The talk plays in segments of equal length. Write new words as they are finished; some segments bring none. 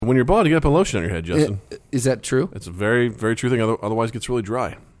when you're bald, you get to put lotion on your head, Justin. Is that true? It's a very, very true thing. Otherwise, it gets really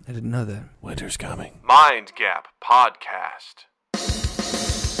dry. I didn't know that. Winter's coming. Mind Gap Podcast.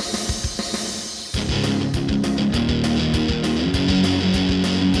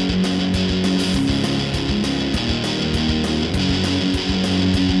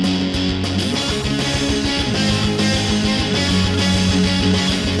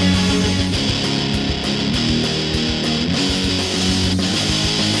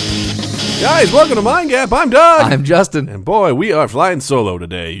 Guys, welcome to Mind Gap. I'm Doug. I'm Justin. And boy, we are flying solo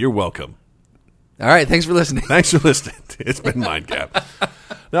today. You're welcome. All right, thanks for listening. Thanks for listening. It's been Mind Gap.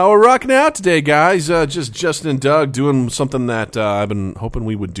 Now, we're rocking out today, guys. Just Justin and Doug doing something that I've been hoping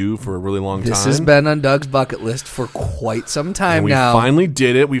we would do for a really long time. This has been on Doug's bucket list for quite some time now. We finally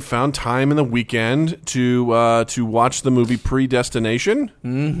did it. We found time in the weekend to watch the movie Predestination,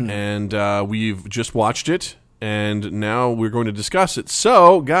 and we've just watched it. And now we're going to discuss it.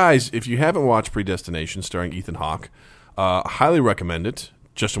 So, guys, if you haven't watched Predestination, starring Ethan Hawke, highly recommend it.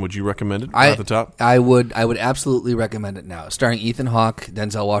 Justin, would you recommend it at the top? I would absolutely recommend it now. Starring Ethan Hawke,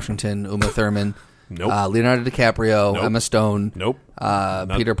 Denzel Washington, Uma Thurman, Leonardo DiCaprio, Emma Stone,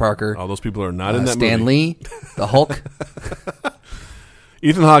 Peter Parker. All those people are not in that movie. Stan Lee, the Hulk.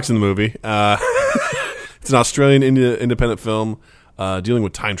 Ethan Hawke's in the movie. It's an Australian independent film dealing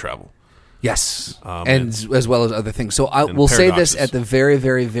with time travel. Yes, and as well as other things. So I will say this at the very,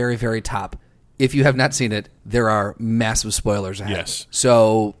 very, very, very top. If you have not seen it, there are massive spoilers ahead. Yes.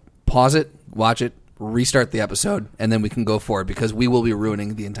 So pause it, watch it, restart the episode, and then we can go forward because we will be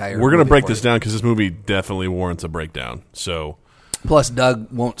ruining the entire movie. We're going to break this down because this movie definitely warrants a breakdown. So, plus,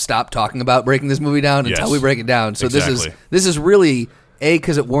 Doug won't stop talking about breaking this movie down until we break it down. So exactly. This is really... A,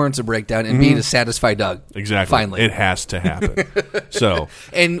 because it warrants a breakdown, and B, to satisfy Doug. Exactly. Finally. It has to happen. So,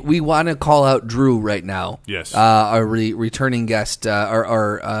 and we want to call out Drew right now. Yes. Our returning guest,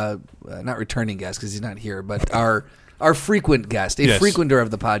 our not returning guest because he's not here, but our frequent guest, a frequenter of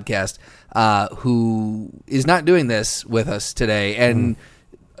the podcast, who is not doing this with us today. And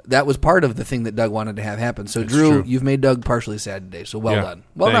that was part of the thing that Doug wanted to have happen. So, it's Drew, true. You've made Doug partially sad today. So, well done.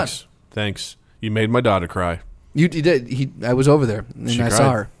 Well done. Thanks. You made my daughter cry. You did. I was over there, and I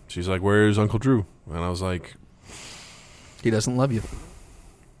saw her. She's like, "Where's Uncle Drew?" And I was like, "He doesn't love you.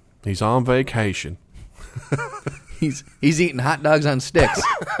 He's on vacation. He's eating hot dogs on sticks.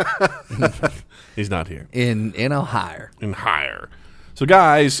 He's not here in Ohio. In Ohio. So,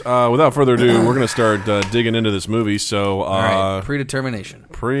 guys, without further ado, we're going to start digging into this movie. So, all right, Predestination.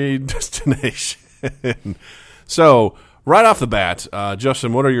 So, right off the bat,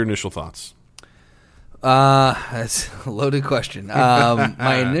 Justin, what are your initial thoughts? That's a loaded question.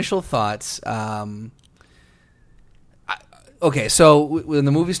 My initial thoughts. Okay, so when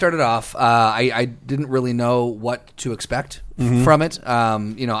the movie started off, I didn't really know what to expect from it.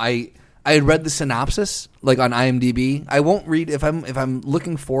 I had read the synopsis like on IMDb. I won't read if I'm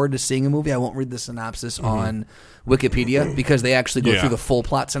looking forward to seeing a movie. I won't read the synopsis on Wikipedia because they actually go through the full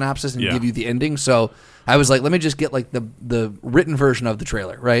plot synopsis and give you the ending. So I was like, let me just get like the written version of the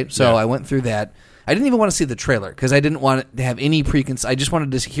trailer, right? So I went through that. I didn't even want to see the trailer because I didn't want it to have any preconceived. I just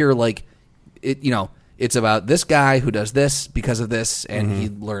wanted to hear like it. It's about this guy who does this because of this, and he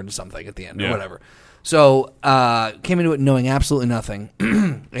learned something at the end or whatever. So came into it knowing absolutely nothing,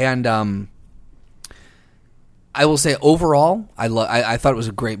 and I will say overall, I thought it was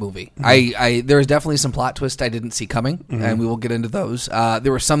a great movie. There was definitely some plot twists I didn't see coming, and we will get into those.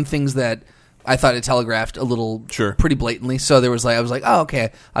 There were some things that I thought it telegraphed a little pretty blatantly. So there was I was like, oh,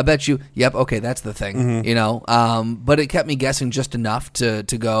 okay, I bet you, yep, okay, that's the thing, But it kept me guessing just enough to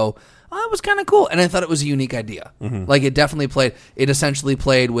go, oh, it was kind of cool. And I thought it was a unique idea. Like it essentially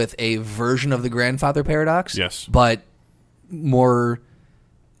played with a version of the grandfather paradox. Yes. But more,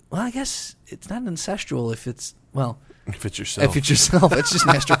 well, I guess it's not incestual if it's yourself. It's just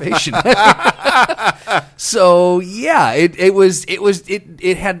masturbation. So yeah,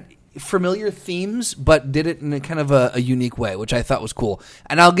 it had familiar themes, but did it in a kind of a unique way, which I thought was cool.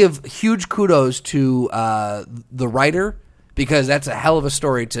 And I'll give huge kudos to the writer because that's a hell of a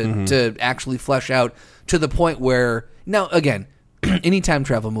story to actually flesh out to the point where now again, any time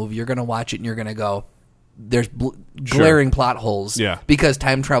travel movie, you're going to watch it and you're going to go, there's glaring plot holes because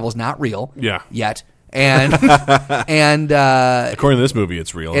time travel is not real yet. And according to this movie,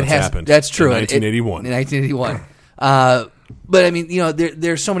 it's real. It's happened. That's true. In 1981. In 1981. But I mean,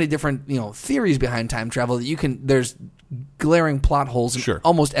 there's so many different theories behind time travel that there's glaring plot holes in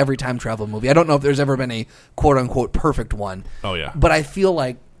almost every time travel movie. I don't know if there's ever been a quote unquote perfect one. Oh yeah. But I feel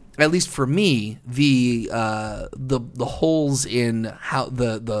like, at least for me, the holes in how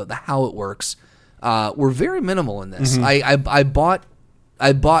the how it works were very minimal in this. I bought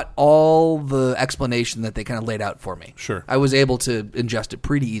I bought all the explanation that they kind of laid out for me. Sure. I was able to ingest it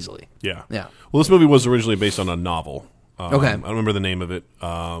pretty easily. Yeah. Yeah. Well, this movie was originally based on a novel. Okay. I don't remember the name of it,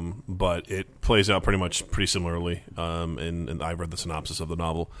 but it plays out pretty similarly. And I read the synopsis of the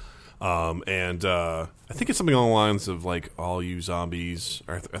novel. And I think it's something along the lines of like "All you zombies,"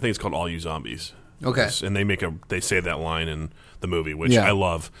 or I think it's called "All you zombies." Okay. And they say that line in the movie, which Yeah. I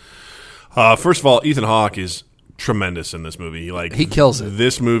love. First of all, Ethan Hawke is tremendous in this movie. Like He kills it.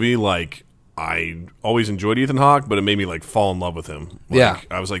 This movie, like I always enjoyed Ethan Hawke, but it made me like fall in love with him. Like, Yeah.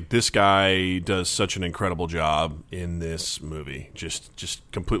 I was like, this guy does such an incredible job in this movie. Just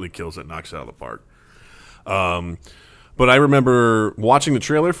completely kills it, knocks it out of the park. But I remember watching the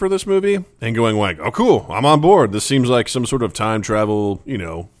trailer for this movie and going like, oh, cool, I'm on board. This seems like some sort of time travel,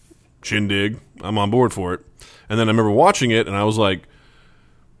 shindig. I'm on board for it. And then I remember watching it and I was like,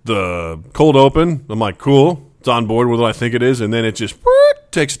 the cold open, I'm like, cool, it's on board with what I think it is. And then it just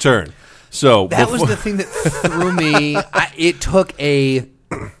takes a turn. So That was the thing that threw me. It took a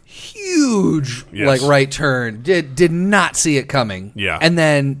huge Yes. right turn. Did not see it coming. Yeah. And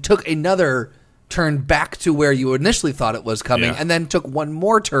then took another turn back to where you initially thought it was coming, Yeah. and then took one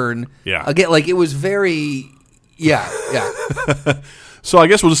more turn. Yeah. Again, like it was very. Yeah. So I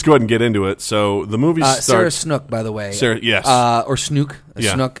guess we'll just go ahead and get into it. So the movie Sarah starts. Snook, by the way. Sarah, yes. Or Snook.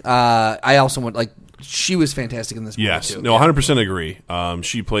 Yeah. Snook. I also went she was fantastic in this movie Yes, too. no, 100% agree.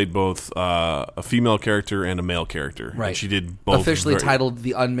 She played both a female character and a male character. Right. And she did both. Officially titled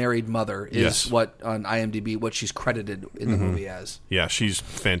 "The Unmarried Mother" is Yes. what on IMDb what she's credited in the movie as. Yeah, she's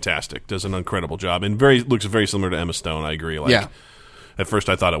fantastic. Does an incredible job, and looks very similar to Emma Stone. I agree. Like, Yeah. At first,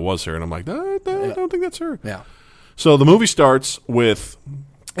 I thought it was her, and I'm like, I don't think that's her. Yeah. So the movie starts with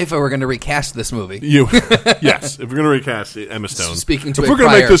If I were going to recast this movie, you. Yes, if we're going to recast Emma Stone, Speaking to if a we're going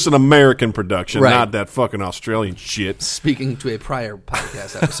to make prior- this an American production, Right. not that fucking Australian shit. speaking to a prior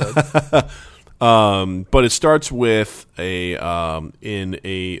podcast episode, But it starts with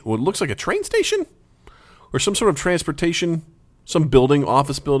in what looks like a train station or some sort of transportation, some building,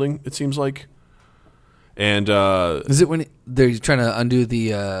 office building. It seems like, and is it when they're trying to undo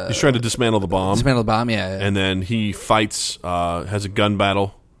the he's trying to dismantle the bomb, dismantle the bomb? Yeah. and then he fights, has a gun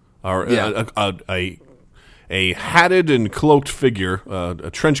battle, or Yeah. a hatted and cloaked figure, a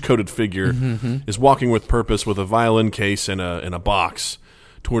trench coated figure, is walking with purpose with a violin case and a box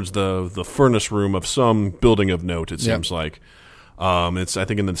towards the furnace room of some building of note. It seems like. It's I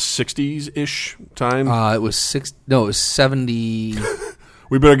think in the 60s ish time. It was 70.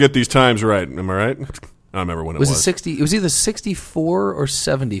 We better get these times right. Am I right? I don't remember when it was. Was it 60? It was either 64 or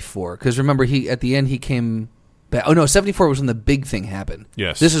 74. Because remember, at the end he came back. Oh no, 74 was when the big thing happened.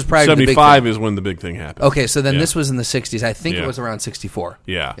 Yes. This was prior to the big 75 thing. is when the big thing happened. Okay, so then Yeah. this was in the 60s. I think Yeah. it was around 64.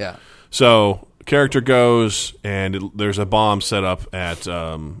 Yeah. Yeah. So character goes and there's a bomb set up at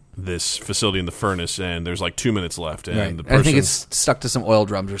this facility in the furnace, and there's like 2 minutes left, and Right. the And person, I think it's stuck to some oil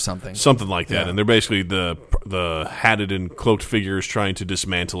drums or something. something like that, Yeah. and they're basically the hatted and cloaked figures trying to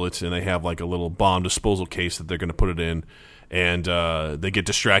dismantle it, and they have like a little bomb disposal case that they're going to put it in, and they get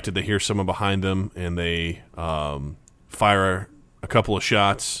distracted. They hear someone behind them, and they fire a couple of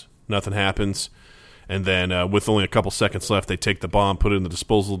shots. Nothing happens. And then with only a couple seconds left, they take the bomb, put it in the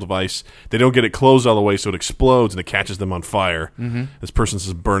disposal device. They don't get it closed all the way, so it explodes, and it catches them on fire. Mm-hmm. This person's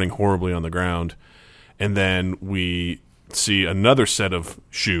just burning horribly on the ground. And then we see another set of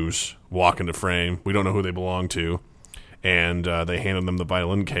shoes walk into frame. We don't know who they belong to. And they handed them the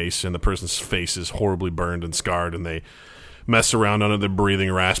violin case, and the person's face is horribly burned and scarred, and they mess around on it. They're breathing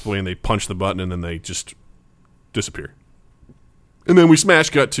raspily, and they punch the button, and then they just disappear. And then we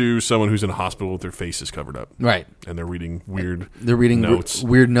smash cut to someone who's in a hospital with their faces covered up. Right. And they're reading weird They're reading notes.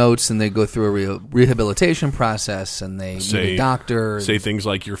 weird notes, and they go through a rehabilitation process, and they meet a doctor. Say things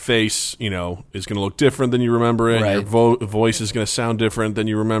like your face, is going to look different than you remember it. Right. Your voice is going to sound different than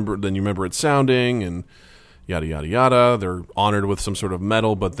you remember it sounding, and yada, yada, yada. They're honored with some sort of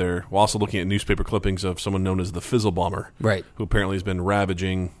medal, but they're also looking at newspaper clippings of someone known as the Fizzle Bomber, Right. who apparently has been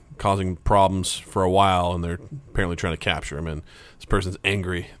ravaging, causing problems for a while, and they're apparently trying to capture him, and this person's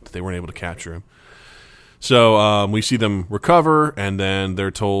angry that they weren't able to capture him. So we see them recover, and then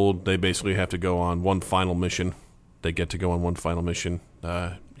they're told they basically have to go on one final mission. They get to go on one final mission.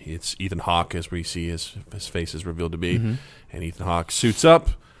 It's Ethan Hawke, as we see his face is revealed to be, and Ethan Hawke suits up,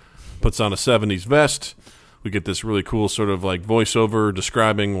 puts on a 70s vest. We get this really cool sort of like voiceover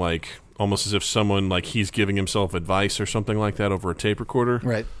describing like almost as if someone like he's giving himself advice or something like that over a tape recorder.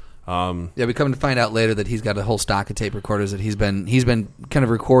 Right. Yeah, we come to find out later that he's got a whole stock of tape recorders that he's been kind of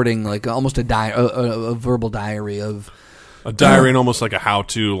recording like almost a verbal diary of A diary and almost like a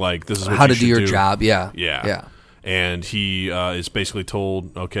how-to, like this is what how you to should do your job. Yeah. Yeah. Yeah. And he is basically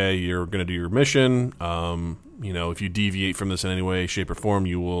told, okay, you're going to do your mission. If you deviate from this in any way, shape, or form,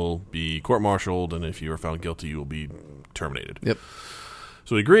 you will be court-martialed, and if you are found guilty, you will be terminated. Yep.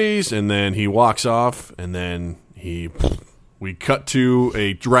 So he agrees, and then he walks off, and then we cut to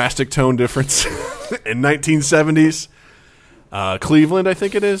a drastic tone difference in 1970s Cleveland, I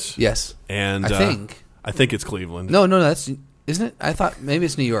think it is. Yes. And I think it's Cleveland. No, isn't it? I thought maybe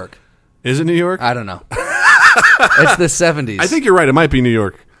it's New York. Is it New York? I don't know. It's the 70s. I think you're right. It might be New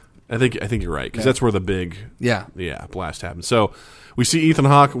York. I think you're right because that's where the big blast happened. So we see Ethan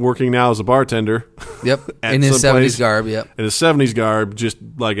Hawke working now as a bartender. Yep, in his 70s garb. Yep, in his 70s garb, just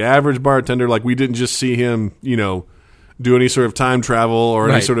like average bartender. Like we didn't just see him, do any sort of time travel or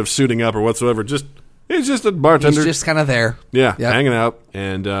any sort of suiting up or whatsoever. He's just a bartender. He's just kind of there. Yeah, hanging out.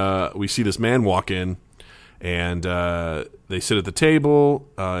 And we see this man walk in, and they sit at the table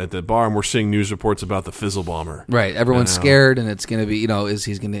at the bar, and we're seeing news reports about the Fizzle Bomber. Right. Everyone's scared, and it's going to be, is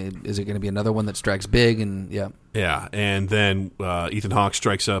it going to be another one that strikes big? And yeah. And then Ethan Hawke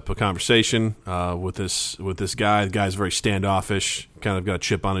strikes up a conversation with this guy. The guy's very standoffish, kind of got a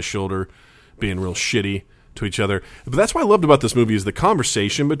chip on his shoulder, being real shitty to each other. But that's what I loved about this movie is the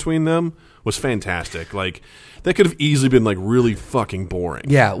conversation between them was fantastic. Like that could have easily been like really fucking boring.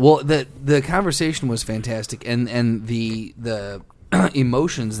 Yeah, well the conversation was fantastic and the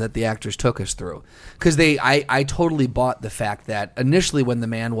emotions that the actors took us through. Cuz I totally bought the fact that initially when the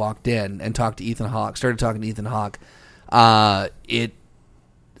man walked in and started talking to Ethan Hawke,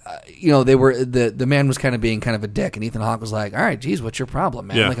 they were the man was kind of being kind of a dick, and Ethan Hawke was like, "All right, geez, what's your problem,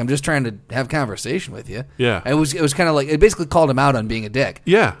 man? Yeah. Like, I'm just trying to have a conversation with you." Yeah, and it was kind of like it basically called him out on being a dick.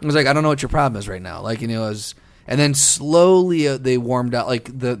 Yeah, it was like, "I don't know what your problem is right now." Like, and then slowly they warmed up.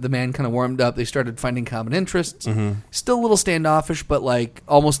 Like the man kind of warmed up. They started finding common interests. Mm-hmm. Still a little standoffish, but it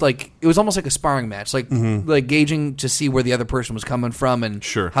was almost like a sparring match, like gauging to see where the other person was coming from and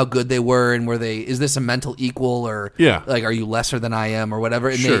how good they were, and is this a mental equal or like are you lesser than I am or whatever.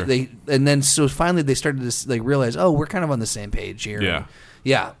 And then finally they started to realize, oh, we're kind of on the same page here.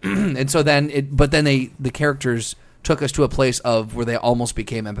 Yeah, and so then the characters took us to a place of where they almost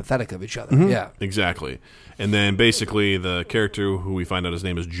became empathetic of each other. Mm-hmm. Yeah, exactly. And then basically the character who we find out his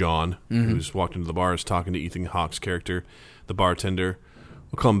name is John, who's walked into the bar, is talking to Ethan Hawke's character, the bartender.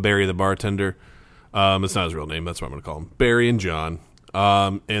 We'll call him Barry the bartender. It's not his real name. That's what I'm going to call him. Barry and John.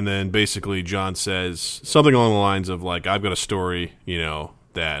 And then basically John says something along the lines of like, I've got a story,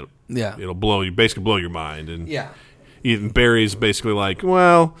 that it'll blow your mind. And Barry's basically like,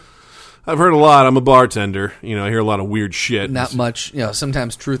 well, I've heard a lot. I'm a bartender. I hear a lot of weird shit. Not much.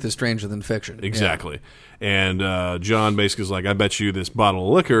 Sometimes truth is stranger than fiction. Exactly. Yeah. And John basically is like, I bet you this bottle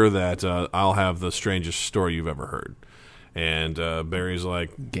of liquor that I'll have the strangest story you've ever heard. And Barry's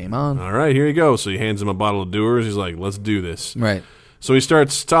like, game on. All right, here you go. So he hands him a bottle of Dewar's. He's like, let's do this. Right. So he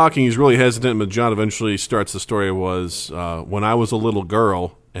starts talking. He's really hesitant, but John eventually starts the story was when I was a little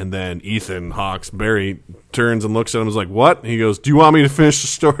girl. And then Ethan Hawke's Barry turns and looks at him and is like, what? And he goes, do you want me to finish the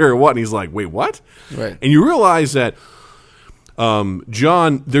story or what? And he's like, wait, what? Right. And you realize that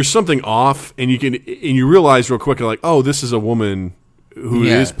John, there's something off, and you realize real quick, like, oh, this is a woman who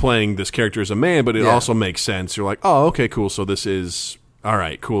is playing this character as a man, but it also makes sense. You're like, oh, okay, cool. So this is all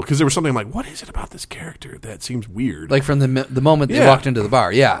right, cool. Because there was something like, what is it about this character that seems weird? Like from the moment they walked into the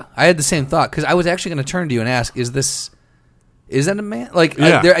bar. Yeah, I had the same thought because I was actually going to turn to you and ask, is that a man? Like,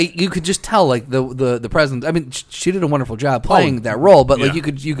 you could just tell, like the presence. I mean, she did a wonderful job playing that role, but like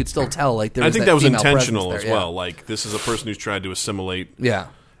you could still tell, like there was. I think that was female intentional as there, well. Like this is a person who's tried to assimilate. Yeah.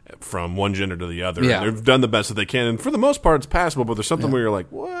 From one gender to the other. Yeah. And they've done the best that they can, and for the most part, it's passable. But there's something where you're like,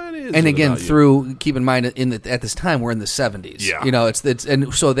 "What is?" And it again, about keep in mind, at this time we're in the 70s. Yeah, it's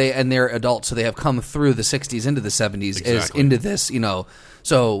and so they're adults, so they have come through the 60s into the 70s as into this.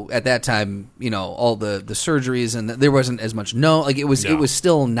 So at that time, all the surgeries and there wasn't as much. It was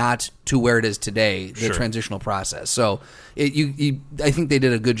still not to where it is today. The transitional process. So I think they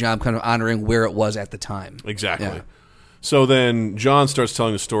did a good job, kind of honoring where it was at the time. Exactly. Yeah. So then John starts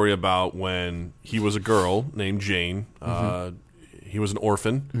telling a story about when he was a girl named Jane. He was an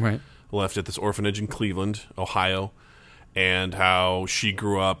orphan, right? Left at this orphanage in Cleveland, Ohio, and how she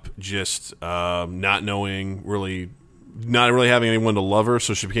grew up just not knowing really, not really having anyone to love her.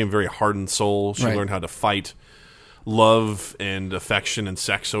 So she became a very hardened soul. She learned how to fight. Love and affection and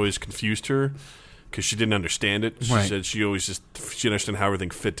sex always confused her. Because she didn't understand it. She said she didn't understand how everything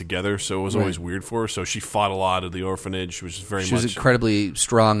fit together, so it was always weird for her. So she fought a lot at the orphanage, which is she was incredibly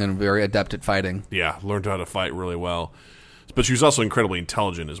strong and very adept at fighting. Yeah, learned how to fight really well. But she was also incredibly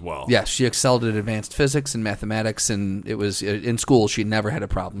intelligent as well. Yes, she excelled at advanced physics and mathematics, and it was in school she never had a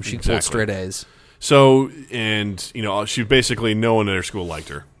problem. She pulled straight A's. So, and, she basically, no one at her school liked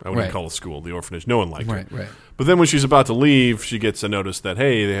her. I wouldn't Right. call it school, the orphanage. No one liked her. Right. But then when she's about to leave, she gets a notice that,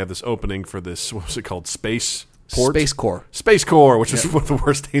 hey, they have this opening for this, what was it called? Space Port? Space Corps. Space Corps, which is one of the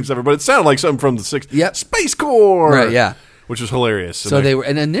worst names ever. But it sounded like something from the 60s. Yep. Space Corps! Right, yeah. Which was hilarious. So they were,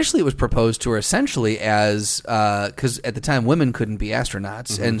 and initially it was proposed to her essentially as, because at the time women couldn't be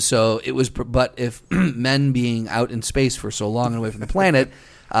astronauts, and so it was. But if men being out in space for so long and away from the planet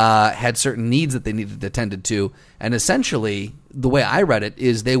had certain needs that they needed attended to, and essentially the way I read it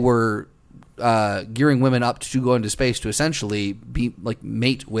is they were gearing women up to go into space to essentially be like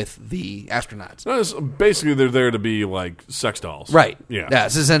mate with the astronauts. No, basically, they're there to be like sex dolls. Right. Yeah. Yeah.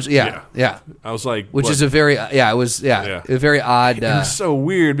 It's essentially. Yeah. I was like, Which what? is a very. It was. Yeah. A very odd. And it's so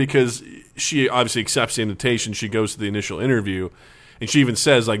weird because she obviously accepts the invitation. She goes to the initial interview, and she even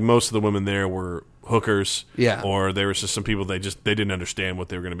says like most of the women there were hookers. Yeah. Or there was just some people they didn't understand what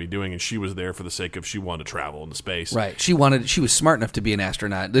they were going to be doing, and she was there for the sake of she wanted to travel into space. Right. She was smart enough to be an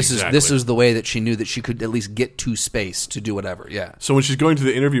astronaut. This Exactly. is the way that she knew that she could at least get to space to do whatever. Yeah. So when she's going through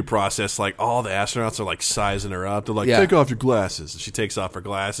the interview process, like all the astronauts are like sizing her up. They're like, Yeah. "Take off your glasses." And she takes off her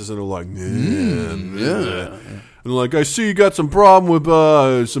glasses, and they're like, yeah. And they're like, "I see you got some problem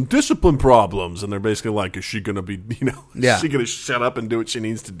with some discipline problems." And they're basically like, "Is she gonna be, Yeah. is she gonna shut up and do what she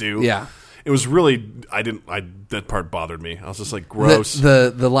needs to do?" Yeah. It was really, that part bothered me. I was just like, gross.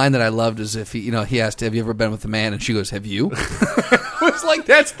 The line that I loved is if he asked, "Have you ever been with a man?" And she goes, "Have you?" I was like,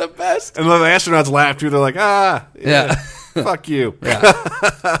 that's the best. And then the astronauts laugh too. They're like, Yeah. fuck you.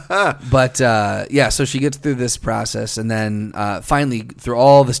 But so she gets through this process, and then finally, through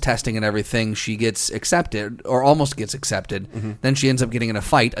all this testing and everything, she gets accepted, or almost gets accepted. Then she ends up getting in a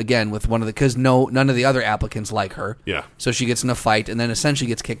fight again with one of the, because none of the other applicants like her. Yeah. So she gets in a fight, and then essentially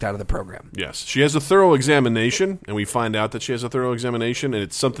gets kicked out of the program. Yes. She has a thorough examination, and we find out that she has a thorough examination,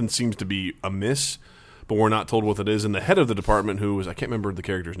 and something seems to be amiss, but we're not told what it is. And the head of the department, who was, I can't remember the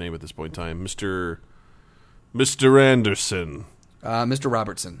character's name at this point in time, Mr. Anderson. Mr.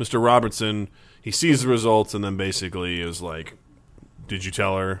 Robertson. Mr. Robertson, he sees the results and then basically is like, "Did you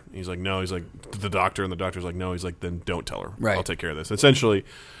tell her?" He's like, "No." He's like, "The doctor," and the doctor's like, "No." He's like, "Then don't tell her. Right. I'll take care of this." Essentially,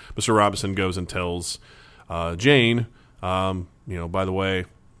 Mr. Robertson goes and tells Jane, by the way,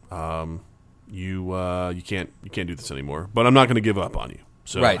 you can't do this anymore, but I'm not going to give up on you.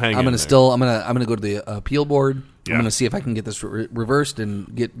 So Right. hang I'm in gonna there. I'm gonna go to the appeal board. Yeah. I'm gonna see if I can get this reversed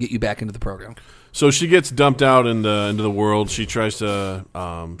and get you back into the program. So she gets dumped out into the world. She tries to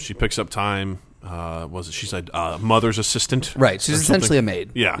she picks up time. She said mother's assistant? Right. She's or something? essentially a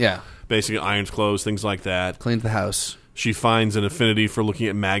maid. Yeah. Yeah. Basically irons clothes, things like that. Cleans the house. She finds an affinity for looking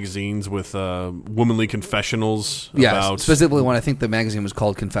at magazines with womanly confessionals. Yeah, about specifically when I think the magazine was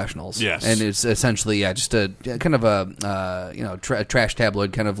called Confessionals. Yes. And it's essentially, just a kind of a trash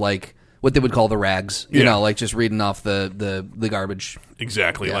tabloid, kind of like what they would call the rags. You Yeah. know, like just reading off the garbage.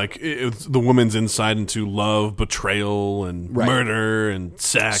 Exactly. Yeah. Like it's the woman's insight into love, betrayal, and Right. murder and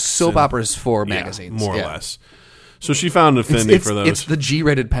sex. Soap and, operas for yeah, magazines. more Yeah. or less. So she found an affinity for those. It's the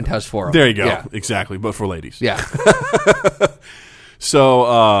G-rated Penthouse Forum. There you go. Yeah. Exactly. But for ladies. Yeah.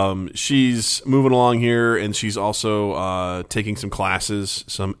 So she's moving along here, and she's also taking some classes,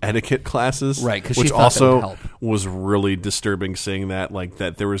 some etiquette classes, Right, 'cause she which thought that also would help. was really disturbing. Saying that, like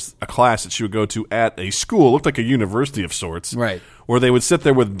that, there was a class that she would go to at a school, it looked like a university of sorts, Right. where they would sit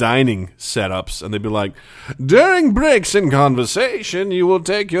there with dining setups, and they'd be like, "During breaks in conversation, you will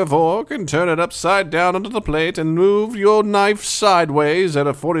take your fork and turn it upside down onto the plate and move your knife sideways at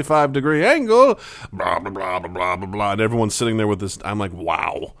a 45-degree angle." Blah blah blah blah blah blah blah. And everyone's sitting there with this. I'm like,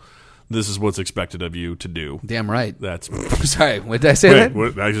 wow, this is what's expected of you to do. Damn right. That's Sorry, what did I say wait, that?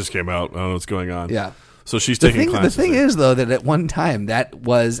 what, that just came out. I don't know what's going on. Yeah. So she's The taking thing, classes. the thing there. is, though, that at one time that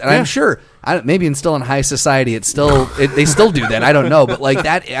was, and Yeah. I'm sure, maybe in still in high society, they still do that. I don't know, but like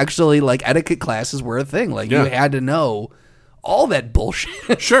that actually, like etiquette classes were a thing. Like Yeah. you had to know all that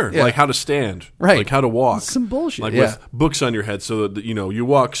bullshit. Sure, Yeah. like how to stand, Right. like how to walk. Some bullshit, like yeah. with books on your head, so that you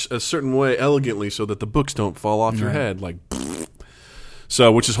walk a certain way elegantly, so that the books don't fall off your head. Like, so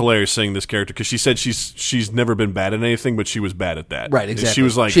which is hilarious seeing this character because she said she's never been bad at anything, but she was bad at that. Right, exactly. She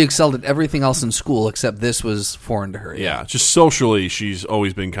was like, she excelled at everything else in school except this was foreign to her. yeah, just socially, she's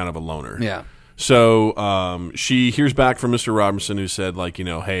always been kind of a loner. Yeah. So she hears back from Mr. Robertson, who said, like,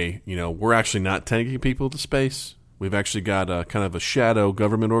 hey, we're actually not taking people to space. We've actually got a kind of a shadow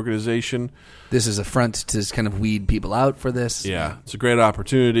government organization. This is a front to kind of weed people out for this. Yeah, it's a great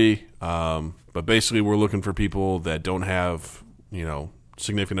opportunity. But basically, we're looking for people that don't have,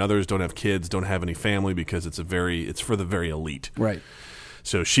 significant others, don't have kids, don't have any family, because it's for the very elite. Right.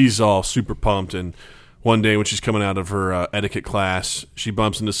 So she's all super pumped. And one day when she's coming out of her etiquette class, she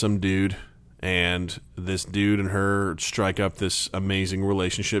bumps into some dude, And this dude and her strike up this amazing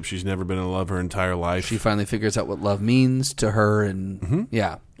relationship. She's never been in love her entire life. She finally figures out what love means to her, and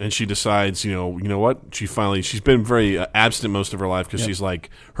yeah. And she decides, you know what? She's been very abstinent most of her life because she's like,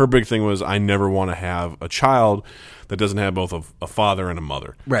 her big thing was, I never want to have a child that doesn't have both a father and a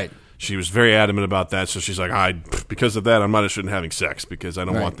mother. Right. She was very adamant about that, so she's like, because of that, I'm not interested in having sex because I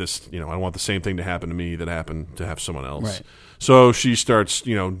don't want this, I don't want the same thing to happen to me that happened to have someone else. Right. So she starts,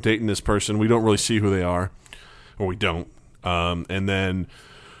 dating this person. We don't really see who they are, or we don't. And then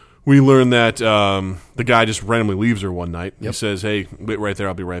we learn that the guy just randomly leaves her one night. He says, hey, wait right there,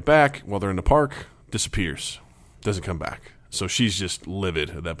 I'll be right back. While they're in the park, disappears. Doesn't come back. So she's just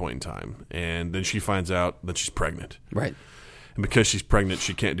livid at that point in time. And then she finds out that she's pregnant. Right. And because she's pregnant,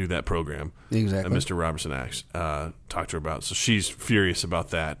 she can't do that program Exactly. that Mr. Robertson talked to her about. So she's furious about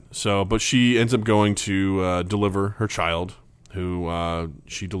that. But she ends up going to deliver her child, who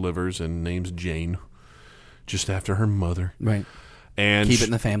she delivers and names Jane, just after her mother. Right. And keep it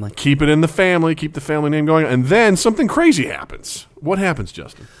in the family. Keep it in the family. Keep the family name going. And then something crazy happens. What happens,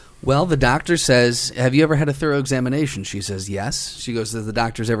 Justin? Well, the doctor says, have you ever had a thorough examination? She says, yes. She goes, did the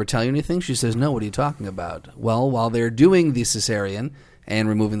doctors ever tell you anything? She says, no, what are you talking about? Well, while they're doing the cesarean and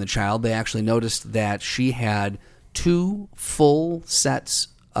removing the child, they actually noticed that she had 2 full sets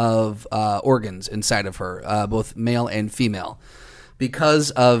of organs inside of her, both male and female. Because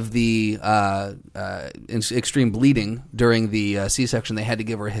of the extreme bleeding during the C-section, they had to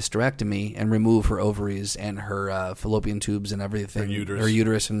give her a hysterectomy and remove her ovaries and her fallopian tubes and everything. Her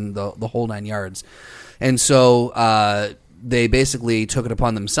uterus and the whole 9 yards. And so they basically took it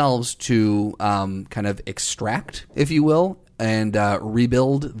upon themselves to kind of extract, if you will, and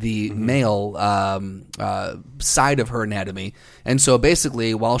rebuild the male side of her anatomy. And so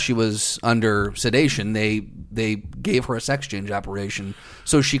basically, while she was under sedation, they gave her a sex change operation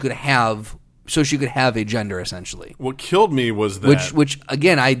so she could have a gender, essentially. What killed me was that... Which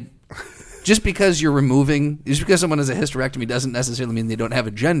again, just because someone has a hysterectomy doesn't necessarily mean they don't have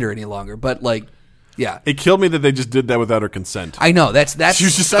a gender any longer. But yeah. It killed me that they just did that without her consent. I know. That's she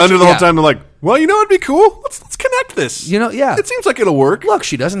was just under the whole time. They're like, well, it'd be cool. Let's connect this. Yeah. It seems like it'll work. Look,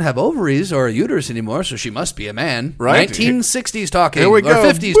 she doesn't have ovaries or a uterus anymore, so she must be a man. Right? 1960s talking. Here we go. Or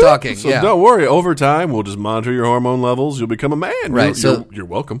 50s talking. So don't worry. Over time, we'll just monitor your hormone levels. You'll become a man. Right. You're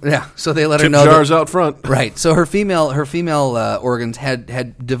welcome. Yeah. So they let her Tip know. jars out front. Right. So her female organs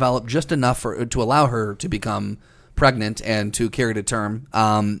had developed just enough to allow her to become pregnant and to carry to term.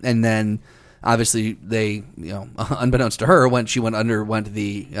 And then, obviously, they, unbeknownst to her, underwent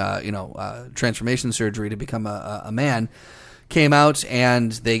the transformation surgery to become a man. Came out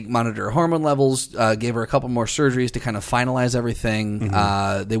and they monitored her hormone levels, gave her a couple more surgeries to kind of finalize everything.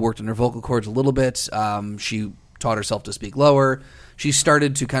 They worked on her vocal cords a little bit. She taught herself to speak lower. She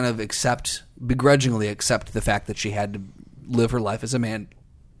started to kind of begrudgingly accept the fact that she had to live her life as a man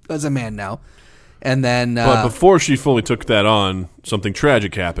now. And then, but before she fully took that on, something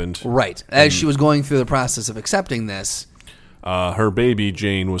tragic happened. Right. As she was going through the process of accepting this, her baby,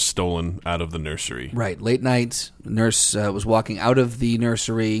 Jane, was stolen out of the nursery. Right. Late night, nurse was walking out of the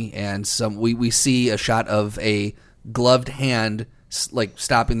nursery, and we see a shot of a gloved hand,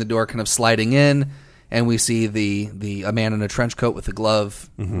 stopping the door, kind of sliding in, and we see a man in a trench coat with a glove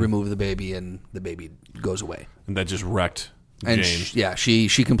remove the baby, and the baby goes away. And that just wrecked And Jane.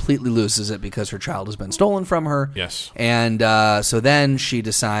 she completely loses it because her child has been stolen from her. Yes. And so then she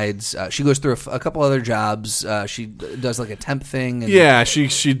decides she goes through a couple other jobs. She does a temp thing. And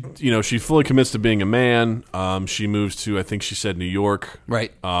she fully commits to being a man. She moves to, I think she said, New York.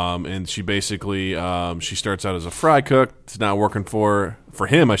 Right. And she basically she starts out as a fry cook. It's not working for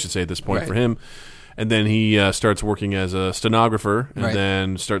him, I should say at this point, for him. And then he starts working as a stenographer, and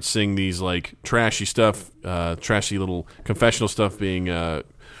then starts seeing these trashy stuff, trashy little confessional stuff being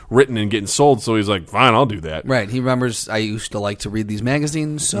written and getting sold. So he's like, "Fine, I'll do that." Right. He remembers I used to like to read these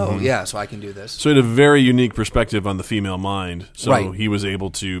magazines, so so I can do this. So he had a very unique perspective on the female mind. So he was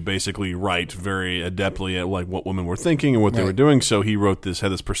able to basically write very adeptly at what women were thinking and what they were doing. So he had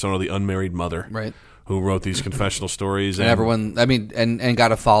this persona, the unmarried mother, who wrote these confessional stories, and everyone, and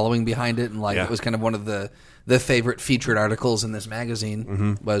got a following behind it, and it was kind of one of the favorite featured articles in this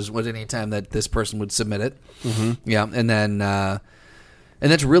magazine was any time that this person would submit it, and then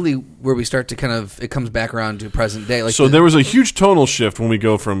and that's really where we start to it comes back around to present day. So there was a huge tonal shift when we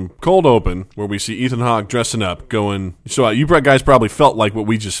go from cold open, where we see Ethan Hawke dressing up, going. So you guys probably felt like what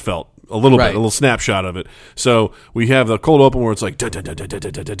we just felt. A little bit, a little snapshot of it. So we have the cold open where it's like time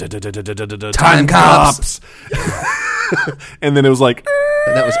cops, and then it was like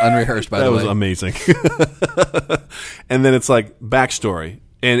that was unrehearsed. By the way, that was amazing. And then it's like backstory,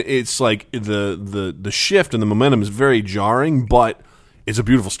 And it's like the shift and the momentum is very jarring, but it's a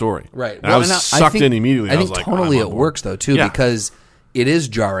beautiful story. Right. And I was sucked in immediately. I think was like, tonally I'm on it board. works though too, Yeah. because it is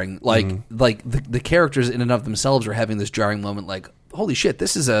jarring. Like the characters in and of themselves are having this jarring moment. Like, holy shit,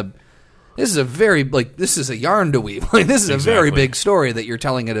 this is a very this is a yarn to weave. Like, this is a very Exactly. big story that you're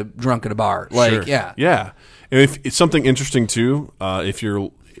telling at a drunk at a bar. Like, Sure. yeah. yeah. And if it's something interesting too, if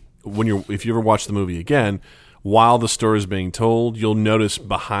you ever watch the movie again, while the story is being told, you'll notice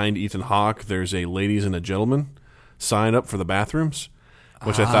behind Ethan Hawke there's a ladies and a gentleman sign up for the bathrooms,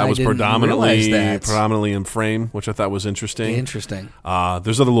 which I thought was didn't realize that. predominantly in frame, which I thought was interesting. Interesting.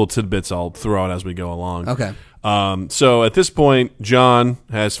 There's other little tidbits I'll throw out as we go along. Okay. So at this point, John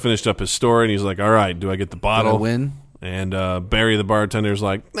has finished up his story, and he's like, "All right, do I get the Did bottle?" I win? And Barry, the bartender's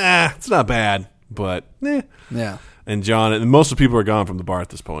like, "Nah, it's not bad, but Yeah. And John, and most of the people are gone from the bar at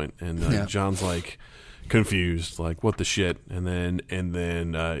this point, and Yeah. John's like confused, like what the shit, and then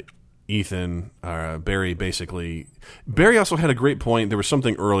Ethan, Barry Barry also had a great point. There was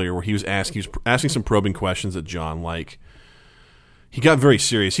something earlier where he was asking some probing questions at John, like he got very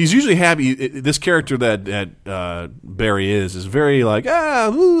serious. He's usually happy. This character that Barry is very like,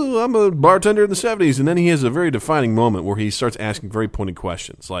 I'm a bartender in the 70s, and then he has a very defining moment where he starts asking very pointed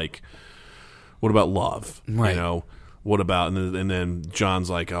questions, like, what about love? Right. You know, what about, and then John's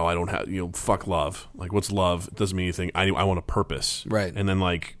like, oh, I don't have, fuck love. Like, what's love? It doesn't mean anything. I want a purpose. Right. And then,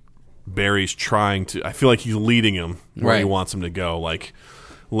 like, Barry's trying to, I feel like he's leading him where he Right. wants him to go, like,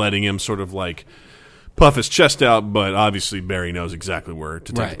 letting him sort of, like, puff his chest out, but obviously Barry knows exactly where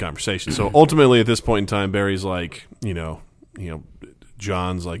to take Right. the conversation. So ultimately, at this point in time, Barry's like,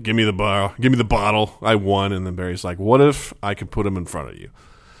 John's like, give me the bottle, I won, and then Barry's like, what if I could put him in front of you?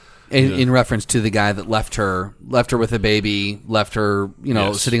 In reference to the guy that left her with a baby, left her,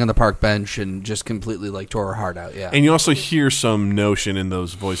 Yes. sitting on the park bench and just completely like tore her heart out. Yeah. And you also hear some notion in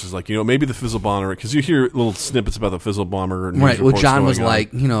those voices, like, maybe the Fizzle Bomber, because you hear little snippets about the Fizzle Bomber. News Right. Well, reports John was going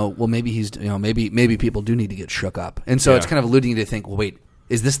on. like, well, maybe he's, maybe people do need to get shook up, and so it's Yeah. kind of alluding you to think, well, wait,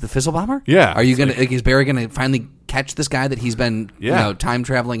 is this the Fizzle Bomber? Yeah. Are you gonna? Is Barry gonna finally catch this guy that he's been, Yeah. time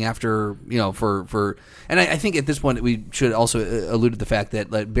traveling after, for? And I think at this point we should also allude to the fact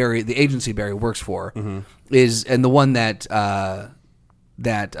that Barry, the agency Barry works for, is, and the one that John.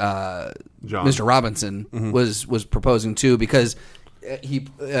 Mr. Robinson was proposing to, because he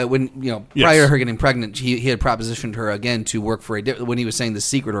when Yes. prior to her getting pregnant, he had propositioned her again to work for when he was saying the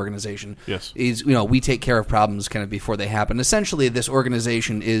secret organization. Yes. Is we take care of problems kind of before they happen. Essentially, this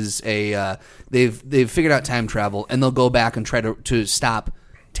organization is they've figured out time travel, and they'll go back and try to stop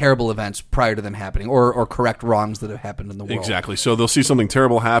terrible events prior to them happening, or correct wrongs that have happened in the world. Exactly. So they'll see something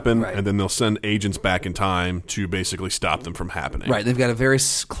terrible happen, Right. and then they'll send agents back in time to basically stop them from happening. Right, they've got a very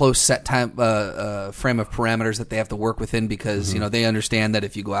close set time frame of parameters that they have to work within, because they understand that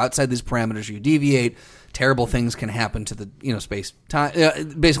if you go outside these parameters, you deviate, terrible things can happen to the space time,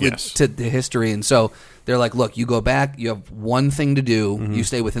 basically Yes. to the history. And so they're like, look, you go back, you have one thing to do, you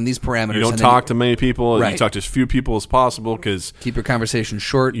stay within these parameters. You don't and then talk to many people. You Right. talk to as few people as possible, because keep your conversation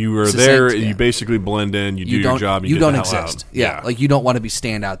short. you are succinct, there. yeah. You basically blend in. You do your job. You get don't the hell exist. out. Yeah, like you don't want to be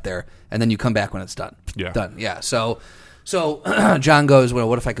stand out there, and then you come back when it's done. Yeah. Done. Yeah. So John goes, well,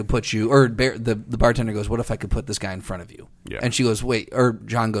 what if I could put you, or the bartender goes, what if I could put this guy in front of you? Yeah. And she goes, wait, or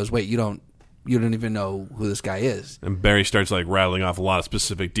John goes, wait, you don't even know who this guy is. And Barry starts like rattling off a lot of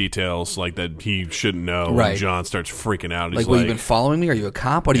specific details, like that he shouldn't know. Right. And John starts freaking out. He's Like, well, you've been following me? Are you a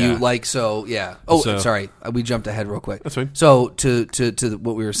cop? What do you Yeah. like? So, yeah. Oh, So- sorry. We jumped ahead real quick. That's fine. So, to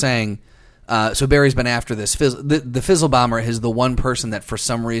what we were saying, so Barry's been after this. The Fizzle Bomber is the one person that, for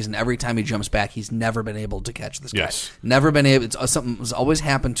some reason, every time he jumps back, he's never been able to catch this guy. Yes. Never been able. Something's always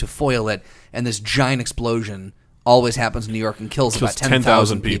happened to foil it, and this giant explosion always happens in New York and kills about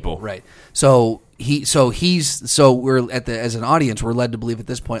 10,000 people. Right. So we're as an audience, we're led to believe at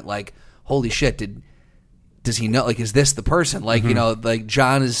this point, like, holy shit, does he know? Like, is this the person? Like, like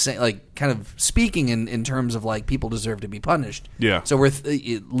John is saying, like, kind of speaking in terms of like people deserve to be punished. Yeah. So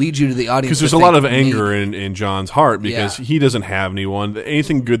it leads you to the audience, because there's to a lot think of anger in John's heart, because Yeah. he doesn't have anyone.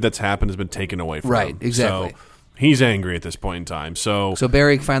 Anything good that's happened has been taken away from him. Right, exactly. So he's angry at this point in time. So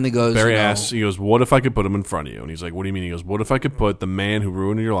Barry finally goes. Barry asks, he goes, what if I could put him in front of you? And he's like, what do you mean? He goes, what if I could put the man who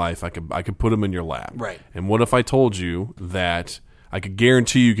ruined your life, I could put him in your lap. Right. And what if I told you that I could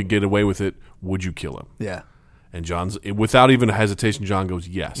guarantee you could get away with it, would you kill him? Yeah. And John's, without even hesitation, John goes,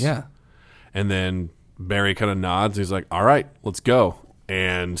 yes. Yeah. And then Barry kind of nods. He's like, all right, let's go.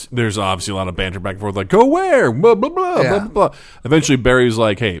 And there's obviously a lot of banter back and forth, like, go where? Blah, blah, blah, Yeah. blah, blah, blah. Eventually, Barry's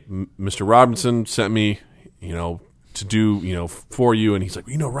like, hey, Mr. Robinson sent me, to do, for you. And he's like,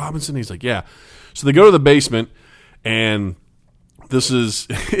 Robinson? He's like, yeah. So they go to the basement, and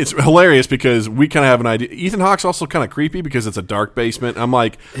it's hilarious because we kind of have an idea. Ethan Hawke's also kind of creepy because it's a dark basement. I'm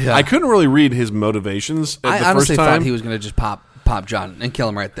like, I couldn't really read his motivations at the first time. I honestly thought he was going to just pop John and kill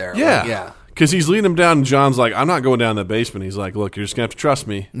him right there. Yeah. Yeah. Because he's leading him down, and John's like, I'm not going down the basement. He's like, look, you're just going to have to trust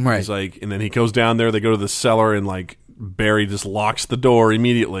me. Right. He's like, and then he goes down there. They go to the cellar, and like Barry just locks the door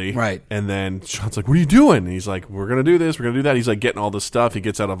immediately. Right. And then John's like, what are you doing? And he's like, we're going to do this. We're going to do that. He's like getting all this stuff. He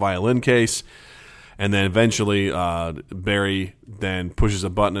gets out a violin case. And then eventually Barry then pushes a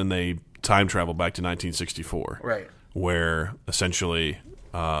button, and they time travel back to 1964. Right. Where essentially...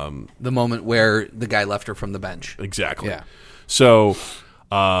 the moment where the guy left her from the bench. Exactly. Yeah. So...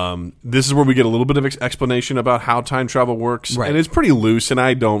 this is where we get a little bit of explanation about how time travel works, right. and it's pretty loose, and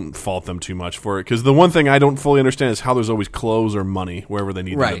I don't fault them too much for it, because the one thing I don't fully understand is how there's always clothes or money wherever they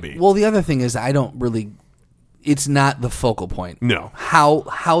need them to be. Well, the other thing is it's not the focal point. No.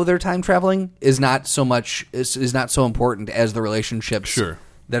 How they're time traveling is not so much is not so important as the relationships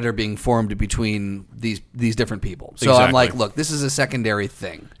that are being formed between these different people. So Exactly. I'm like, look, this is a secondary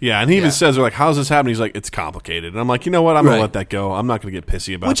thing. Yeah, and he even says, they're like, how's this happening? He's like, it's complicated. And I'm like, you know what? I'm going to let that go. I'm not going to get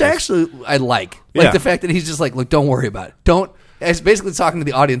pissy about Which this. I like. Like the fact that he's just like, look, don't worry about it. It's basically talking to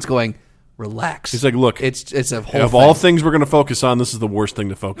the audience going, relax. He's like, look, it's a whole of thing. all things we're going to focus on, this is the worst thing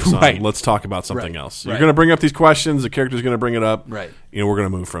to focus on. Right. Let's talk about something else. You're Right. going to bring up these questions. The character's going to bring it up. Right. We're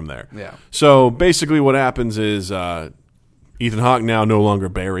going to move from there. Yeah. So basically what happens is Ethan Hawke now no longer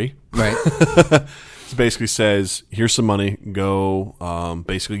Barry. Right. Basically says, here's some money, go,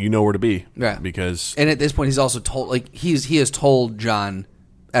 basically you know where to be. Yeah. Because... And at this point he's also told, like, he has told John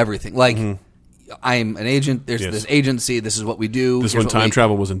everything. Like, I'm an agent, there's this agency, this is what we do. This is when time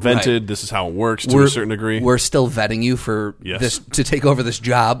travel was invented, this is how it works to a certain degree. We're still vetting you for this to take over this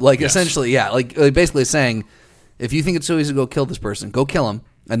job. Like, essentially, like basically saying, if you think it's so easy to go kill this person, go kill him.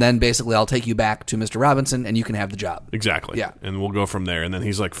 And then basically I'll take you back to Mr. Robinson and you can have the job. Exactly. Yeah. And we'll go from there. And then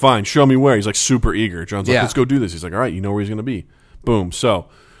he's like, fine, show me where. He's like super eager. John's like, let's go do this. He's like, all right, you know where he's going to be. Boom. So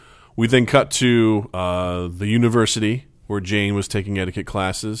we then cut to the university where Jane was taking etiquette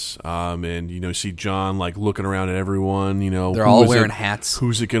classes. And, see John like looking around at everyone. They're all wearing hats.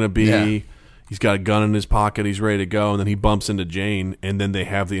 Who's it going to be? Yeah. He's got a gun in his pocket. He's ready to go. And then he bumps into Jane. And then they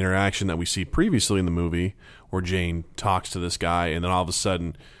have the interaction that we see previously in the movie where Jane talks to this guy. And then all of a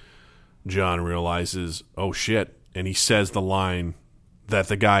sudden, John realizes, oh, shit. And he says the line that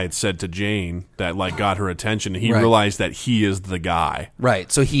the guy had said to Jane that like got her attention. He realized that he is the guy.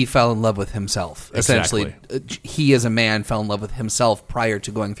 Right. So he fell in love with himself. Exactly. Essentially, he as a man fell in love with himself prior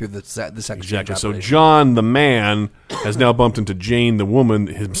to going through the sex Exactly. change So operation. John, the man, has now bumped into Jane, the woman,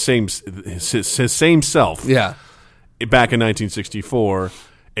 his same self. Yeah. Back in 1964.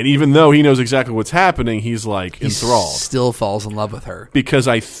 And even though he knows exactly what's happening, he's like enthralled. Still falls in love with her. Because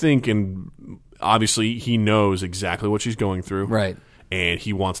I think, and obviously he knows exactly what she's going through. Right. And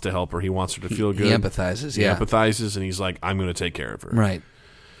he wants to help her. He wants her to feel good. He empathizes, He empathizes, and he's like, I'm going to take care of her. Right.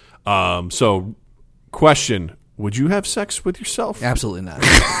 So, question, would you have sex with yourself? Absolutely not.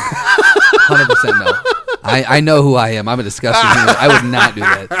 100% no. I know who I am. I'm a disgusting human. I would not do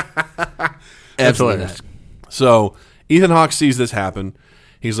that. Absolutely not. So, Ethan Hawke sees this happen.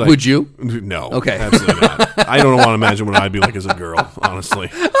 He's like, would you? No. Okay. Absolutely not. I don't want to imagine what I'd be like as a girl, honestly.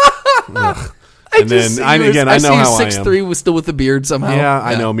 Ugh. And then, I know how I am. 6'3" was still with the beard somehow. Yeah,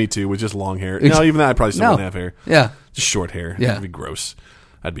 I know, me too, with just long hair. No, even that, I probably still wouldn't have hair. Yeah. Just short hair. Yeah. That'd be gross.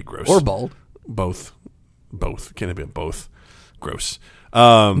 I'd be gross. Or bald. Both. Can it be both? Gross.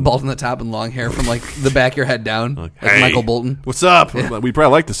 Bald on the top and long hair from like the back of your head down, like hey, Michael Bolton. What's up? Yeah. We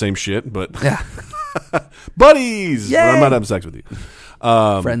probably like the same shit, but yeah, buddies. Yay! But I'm not having sex with you.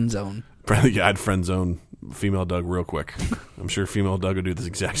 Friend zone. Yeah, I'd friend zone female Doug real quick. I'm sure female Doug would do this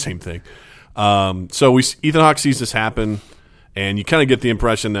exact same thing. So Ethan Hawke sees this happen, and you kind of get the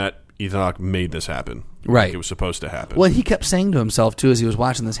impression that Ethan Hawke made this happen. Right. Like it was supposed to happen. Well, he kept saying to himself, too, as he was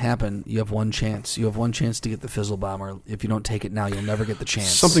watching this happen, you have one chance. You have one chance to get the fizzle bomb, or if you don't take it now, you'll never get the chance.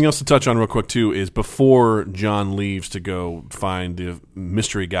 Something else to touch on real quick, too, is before John leaves to go find the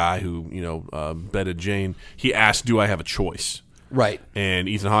mystery guy who, bedded Jane, he asks, do I have a choice? Right. And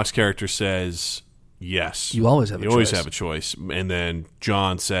Ethan Hawke's character says, yes. You always have a choice. You always have a choice. And then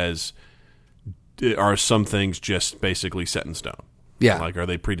John says, are some things just basically set in stone? Yeah. Like, are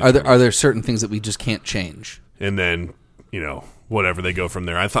they predetermined? Are there certain things that we just can't change? And then, whatever, they go from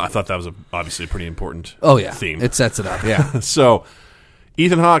there. I thought that was obviously a pretty important theme. It sets it up, yeah. So,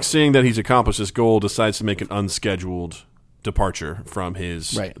 Ethan Hawke, seeing that he's accomplished this goal, decides to make an unscheduled departure from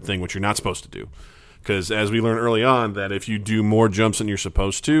his thing, which you're not supposed to do. Because as we learned early on, that if you do more jumps than you're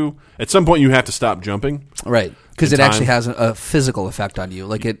supposed to, at some point you have to stop jumping. Right. Because it actually has a physical effect on you.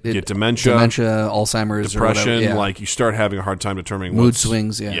 Like it get dementia, Alzheimer's, depression. or whatever. Yeah. Like you start having a hard time determining mood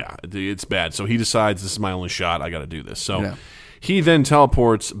swings. Yeah, it's bad. So he decides, this is my only shot. I got to do this. So Yeah. he then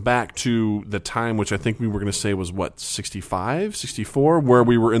teleports back to the time, which I think we were going to say was, 65, 64, where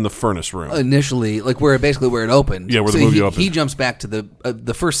we were in the furnace room. Initially, like where it opened. Yeah, where the movie opened. He jumps back to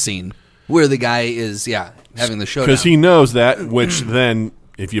the first scene where the guy is, having the showdown. Because he knows that, which then,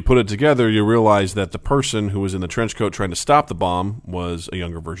 if you put it together, you realize that the person who was in the trench coat trying to stop the bomb was a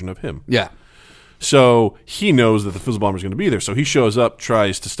younger version of him. Yeah. So he knows that the Fizzle Bomber is going to be there. So he shows up,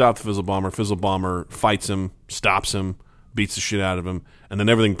 tries to stop the Fizzle Bomber. Fizzle Bomber fights him, stops him, beats the shit out of him, and then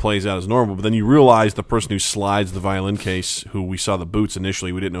everything plays out as normal. But then you realize the person who slides the violin case, who we saw the boots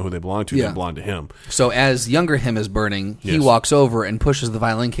initially, we didn't know who they belonged to. Yeah. They belonged to him. So as younger him is burning, he Yes. walks over and pushes the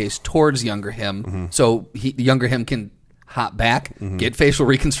violin case towards younger him, so younger him can hop back, get facial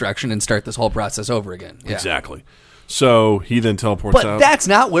reconstruction, and start this whole process over again. Yeah. Exactly. So he then teleports But out. that's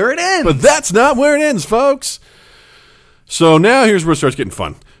not where it ends. But that's not where it ends, folks. So now here's where it starts getting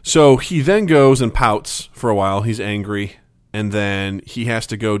fun. So he then goes and pouts for a while. He's angry. And then he has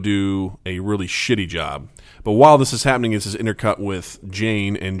to go do a really shitty job. But while this is happening, it's this intercut with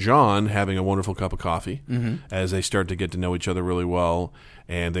Jane and John having a wonderful cup of coffee as they start to get to know each other really well.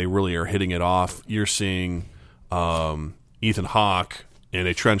 And they really are hitting it off. You're seeing Ethan Hawke in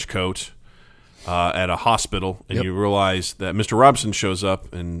a trench coat at a hospital, and you realize that Mr. Robinson shows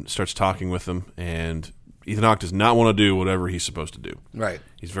up and starts talking with them, and Ethan Hawke does not want to do whatever he's supposed to do. Right.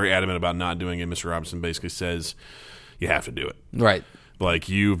 He's very adamant about not doing it. Mr. Robinson basically says, you have to do it. Right. Like,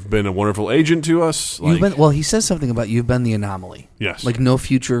 you've been a wonderful agent to us. Like, He says something about you've been the anomaly. Yes. Like no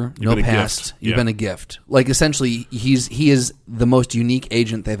future, no been a past. gift. You've Yeah. been a gift. Like essentially, he is the most unique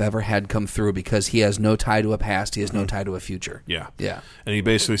agent they've ever had come through because he has no tie to a past. He has no tie to a future. yeah. Yeah. And he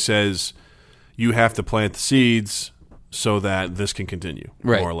basically says, you have to plant the seeds so that this can continue,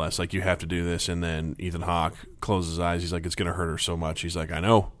 Right. more or less. Like, you have to do this. And then Ethan Hawke closes his eyes. He's like, it's going to hurt her so much. He's like, I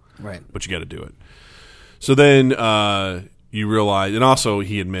know. Right. But you got to do it. So then you realize, and also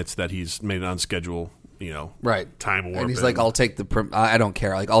he admits that he's made an unscheduled, Right. time warp. And he's like, I'll take I don't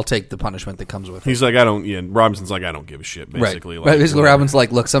care. Like, I'll take the punishment that comes with it. He's like, I don't. Yeah, Robinson's like, I don't give a shit. Basically, right. like, Basically, whatever. Robinson's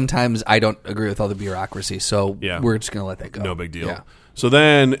like, look, sometimes I don't agree with all the bureaucracy, so Yeah. we're just going to let that go. No big deal. Yeah. So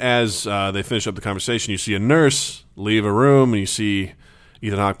then, as they finish up the conversation, you see a nurse leave a room, and you see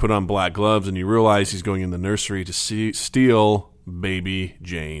Ethan Hawke put on black gloves, and you realize he's going in the nursery to steal baby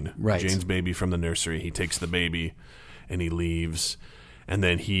Jane. Right. Jane's baby from the nursery. He takes the baby, and he leaves, and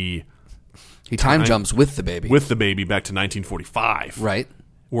then he time jumps with the baby. with the baby back to 1945. Right.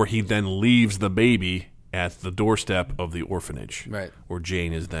 Where he then leaves the baby at the doorstep of the orphanage. Right. Where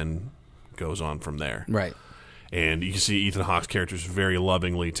Jane is then goes on from there. Right. And you can see Ethan Hawke's character is very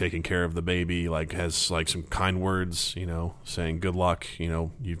lovingly taking care of the baby, like has like some kind words, saying good luck,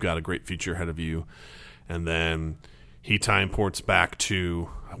 you've got a great future ahead of you. And then he time ports back to,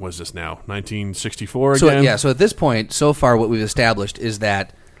 what is this now, 1964 again? So at this point, so far what we've established is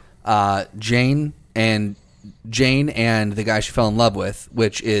that Jane and the guy she fell in love with,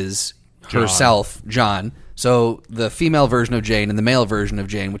 which is herself, John. So the female version of Jane and the male version of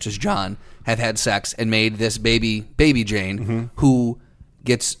Jane, which is John, have had sex and made this baby Jane, who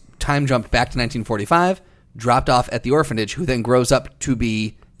gets time jumped back to 1945, dropped off at the orphanage, who then grows up to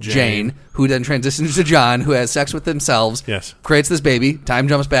be Jane, who then transitions to John, who has sex with themselves, Yes. creates this baby, time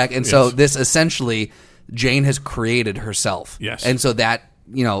jumps back, and so this essentially, Jane has created herself. Yes. And so that,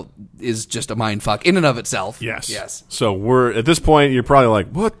 is just a mind fuck in and of itself. Yes. Yes. So we're at this point, you're probably like,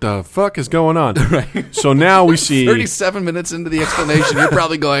 what the fuck is going on? Right. So now we see 37 minutes into the explanation, you're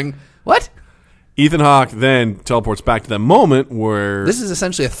probably going, what? Ethan Hawke then teleports back to that moment where This is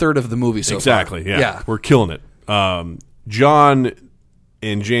essentially a third of the movie so exactly, far. yeah, we're killing it. John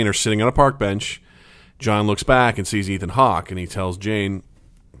and Jane are sitting on a park bench. John looks back and sees Ethan Hawke, and he tells Jane,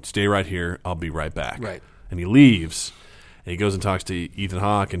 "Stay right here. I'll be right back." Right. And he leaves, and he goes and talks to Ethan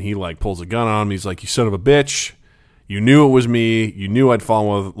Hawke, and he like pulls a gun on him. He's like, "You son of a bitch! You knew it was me. You knew I'd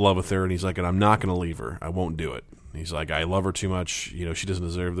fallen in love with her." And he's like, "And I'm not going to leave her. I won't do it." He's like, "I love her too much. She doesn't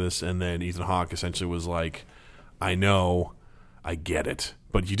deserve this." And then Ethan Hawke essentially was like, "I know, I get it,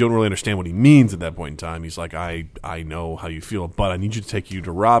 but you don't really understand what he means at that point in time." He's like, I know how you feel, but I need you to take you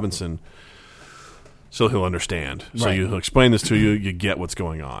to Robinson so he'll understand. So Right. he'll explain this to you. You get what's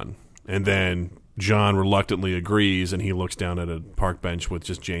going on." And then John reluctantly agrees, and he looks down at a park bench with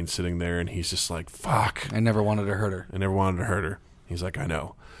just Jane sitting there, and he's just like, fuck. I never wanted to hurt her. I never wanted to hurt her. He's like, I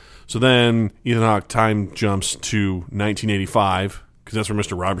know. So then Ethan Hawke time jumps to 1985, because that's where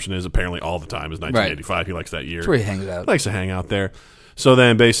Mr. Robertson is apparently all the time, is 1985. He likes that year. That's where he hangs out. He likes to hang out there. So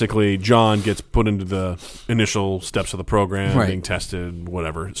then basically John gets put into the initial steps of the program, Right. being tested,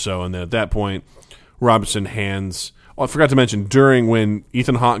 whatever. So and then at that point, Robertson hands... Oh, I forgot to mention, during when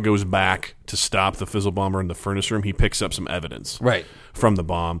Ethan Hawke goes back to stop the Fizzle Bomber in the furnace room, he picks up some evidence Right. from the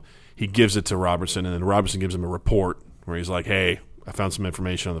bomb. He gives it to Robertson, and then Robertson gives him a report where he's like, hey, I found some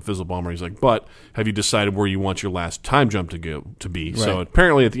information on the Fizzle Bomber. He's like, but have you decided where you want your last time jump to be? Right. So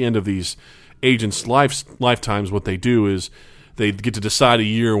apparently at the end of these agents' lifetimes, what they do is they get to decide a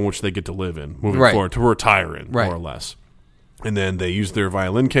year in which they get to live in, moving forward, to retire in, more or less. And then they use their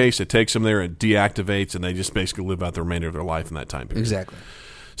violin case. It takes them there. It deactivates, and they just basically live out the remainder of their life in that time period. Exactly.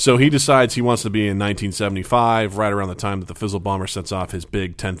 So he decides he wants to be in 1975, right around the time that the Fizzle Bomber sets off his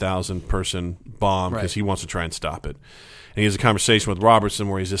big 10,000-person bomb, because he wants to try and stop it. And he has a conversation with Robertson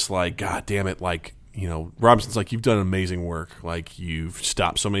where he's just like, God damn it, like, you know, Robertson's like, you've done amazing work. Like, you've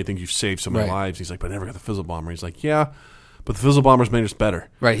stopped so many things. You've saved so many lives. He's like, but I never got the Fizzle Bomber. He's like, yeah, but the Fizzle Bomber's made us better.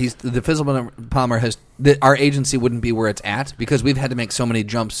 Right. The Fizzle Bomber has... our agency wouldn't be where it's at because we've had to make so many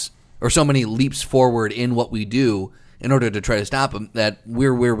jumps or so many leaps forward in what we do in order to try to stop him that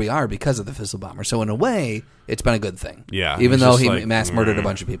we're where we are because of the Fizzle Bomber. So in a way, it's been a good thing. Yeah. Even though he mass murdered a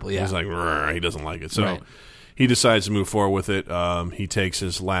bunch of people. Yeah. He's like, he doesn't like it. So he decides to move forward with it. He takes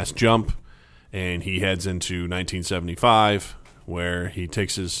his last jump, and he heads into 1975, where he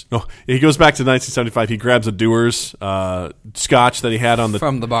takes his... No, he goes back to 1975. He grabs a Dewar's scotch that he had on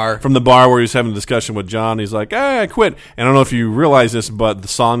from the bar. From the bar where he was having a discussion with John. He's like, I quit. And I don't know if you realize this, but the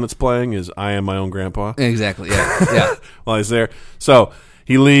song that's playing is I Am My Own Grandpa. Exactly, yeah. While he's there. So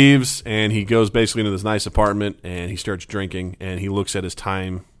he leaves, and he goes basically into this nice apartment, and he starts drinking, and he looks at his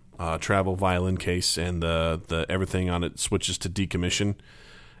time travel violin case, and the everything on it switches to decommission.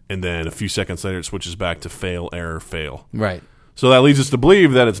 And then a few seconds later, it switches back to fail, error, fail. Right. So that leads us to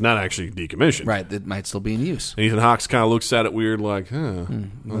believe that it's not actually decommissioned. Right, it might still be in use. And Ethan Hawke kind of looks at it weird, like,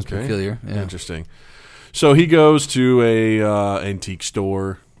 That's okay. peculiar. Yeah. Interesting. So he goes to a antique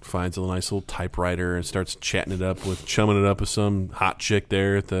store, finds a nice little typewriter, and starts chumming it up with some hot chick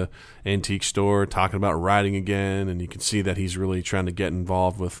there at the antique store, talking about writing again. And you can see that he's really trying to get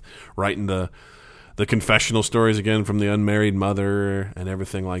involved with writing the confessional stories again from the unmarried mother and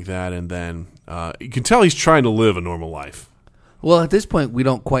everything like that. And then you can tell he's trying to live a normal life. Well, at this point, we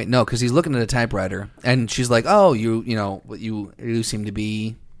don't quite know because he's looking at a typewriter, and she's like, "Oh, you seem to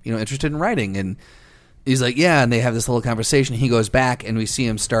be interested in writing," and he's like, "Yeah." And they have this little conversation. He goes back, and we see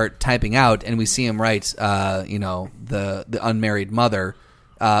him start typing out, and we see him write, the unmarried mother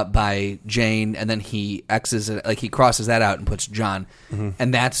by Jane, and then he X's it, like he crosses that out and puts John,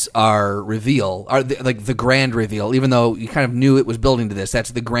 and that's our reveal, the grand reveal. Even though you kind of knew it was building to this,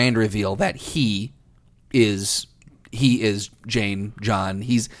 that's the grand reveal that he is Jane, John.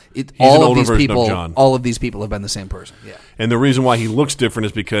 He's all of these people. All of these people have been the same person. Yeah. And the reason why he looks different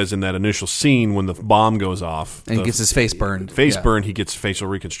is because in that initial scene when the bomb goes off, and he gets his face burned. Burned. He gets facial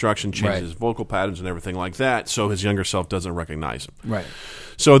reconstruction, changes his vocal patterns and everything like that. So his younger self doesn't recognize him. Right.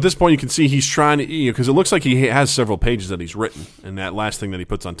 So at this point, you can see he's trying to, because it looks like he has several pages that he's written, and that last thing that he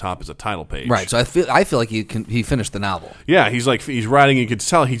puts on top is a title page. Right. So I feel like he finished the novel. Yeah, he's writing. You can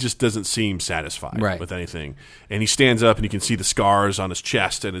tell he just doesn't seem satisfied with anything, and he stands up, and you can see the scars on his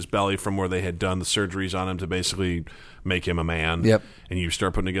chest and his belly from where they had done the surgeries on him to basically make him a man. Yep. And you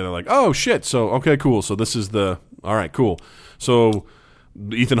start putting together like, oh shit. So okay, cool. So this is all right, cool. So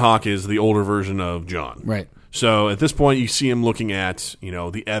Ethan Hawke is the older version of John. Right. So at this point, you see him looking at,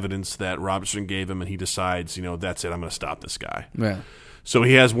 the evidence that Robertson gave him, and he decides, that's it, I'm going to stop this guy. Yeah. So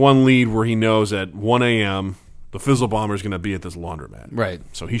he has one lead where he knows at 1 a.m. the Fizzle Bomber is going to be at this laundromat. Right.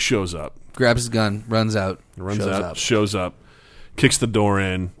 So he shows up. Grabs his gun, shows up, kicks the door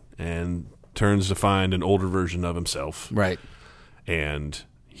in, and turns to find an older version of himself. Right. And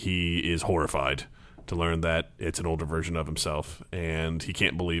he is horrified to learn that it's an older version of himself, and he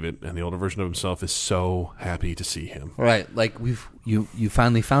can't believe it. And the older version of himself is so happy to see him. Right, like you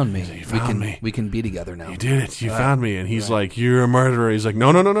finally found me. You found me. We can be together now. You did it. You found me. And he's like, "You're a murderer." He's like,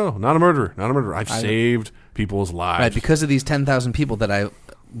 "No, not a murderer. Not a murderer. I've saved people's lives." Right, because of these 10,000 people that I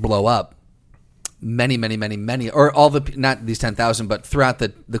blow up. Many, or all the not these 10,000, but throughout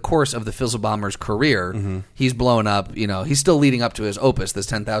the course of the Fizzle Bomber's career, he's blown up. He's still leading up to his opus, this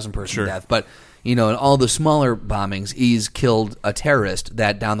 10,000 person death, but. In all the smaller bombings, he's killed a terrorist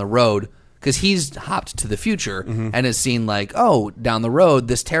that down the road, because he's hopped to the future and has seen down the road,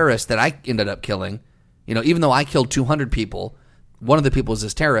 this terrorist that I ended up killing, even though I killed 200 people, one of the people is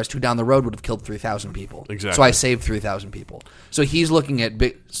this terrorist who down the road would have killed 3,000 people. Exactly. So I saved 3,000 people. So he's looking at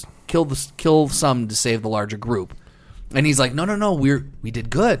kill some to save the larger group. And he's like, no, we did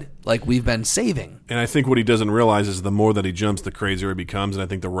good. Like, we've been saving. And I think what he doesn't realize is the more that he jumps, the crazier he becomes. And I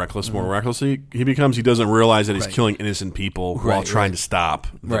think the more reckless he becomes, he doesn't realize that he's killing innocent people while trying to stop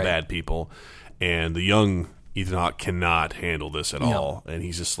the bad people. And the young Ethan Hawke cannot handle this at all. And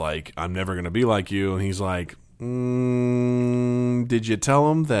he's just like, I'm never going to be like you. And he's like, did you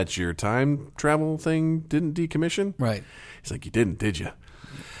tell him that your time travel thing didn't decommission? Right. He's like, you didn't, did you?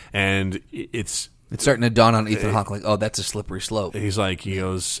 And it's starting to dawn on Ethan Hawke, like, oh, that's a slippery slope. He's like, he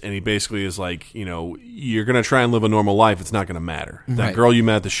goes, and he basically is like, you're going to try and live a normal life. It's not going to matter. That girl you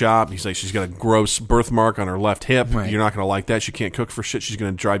met at the shop, he's like, she's got a gross birthmark on her left hip. Right. You're not going to like that. She can't cook for shit. She's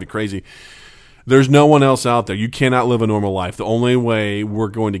going to drive you crazy. There's no one else out there. You cannot live a normal life. The only way we're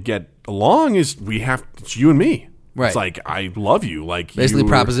going to get along is it's you and me. Right. It's like, I love you. Like, basically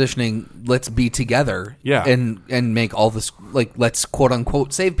propositioning, let's be together. Yeah. And make all this, like, let's quote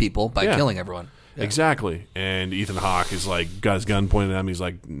unquote save people by killing everyone. Yeah. Exactly. And Ethan Hawke is like, got his gun pointed at him. He's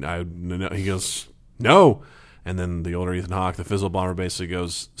like, no. He goes, no. And then the older Ethan Hawke, the Fizzle Bomber, basically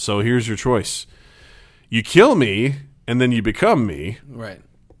goes, so here's your choice. You kill me, and then you become me. Right.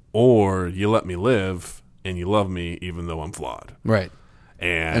 Or you let me live, and you love me even though I'm flawed. Right.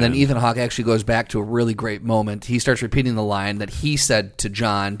 And then Ethan Hawke actually goes back to a really great moment. He starts repeating the line that he said to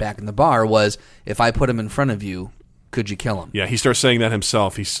John back in the bar was, if I put him in front of you, could you kill him? Yeah, he starts saying that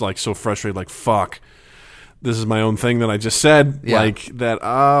himself. He's like so frustrated, like, fuck, this is my own thing that I just said. Yeah. Like that,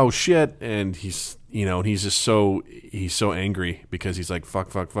 oh shit. And he's just he's so angry because he's like, fuck.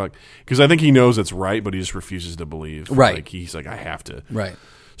 Because I think he knows it's right, but he just refuses to believe. Right. Like, he's like, I have to. Right.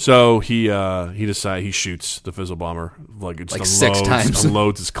 So he decides he shoots the Fizzle Bomber like 6 times,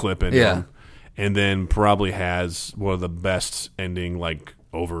 unloads his clip into him, and then probably has one of the best ending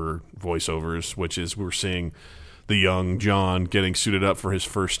voiceovers, which is we're seeing the young John getting suited up for his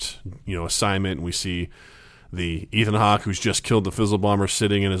first assignment. And we see the Ethan Hawke, who's just killed the Fizzle Bomber,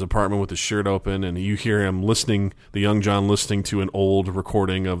 sitting in his apartment with his shirt open, and you hear him listening, the young John listening to an old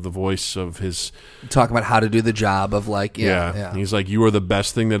recording of the voice of his... Talking about how to do the job of He's like, you are the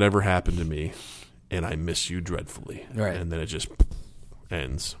best thing that ever happened to me, and I miss you dreadfully. Right. And then it just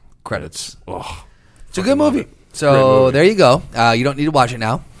ends. Credits. It's a good movie. So there you go. You don't need to watch it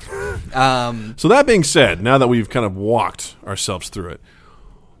now. So that being said, now that we've kind of walked ourselves through it,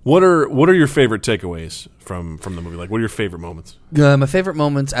 what are your favorite takeaways from the movie? Like, what are your favorite moments? My favorite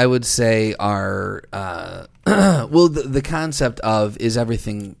moments, I would say, are the concept of is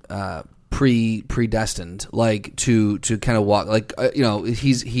everything predestined, like to kind of walk, like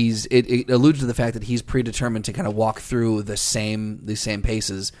it alludes to the fact that he's predetermined to kind of walk through the same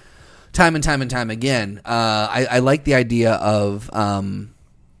paces, time and time again. I like the idea of.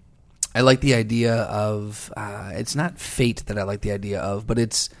 It's not fate that I like the idea of, but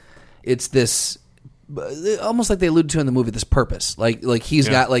it's this almost like they allude to in the movie, this purpose. Like he's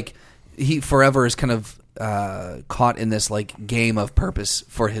got he forever is kind of caught in this like game of purpose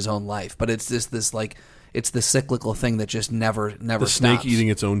for his own life, but it's this like it's the cyclical thing that just never the snake stops. eating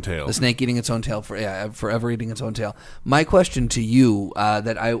its own tail. The snake eating its own tail forever eating its own tail. My question to you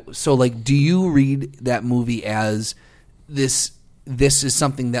do you read that movie as this is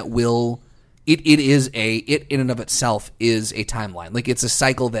something that will it in and of itself is a timeline. Like, it's a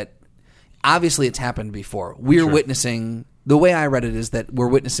cycle that obviously it's happened before. We're witnessing, the way I read it is that we're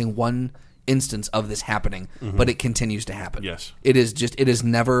witnessing one instance of this happening, but it continues to happen. Yes. It's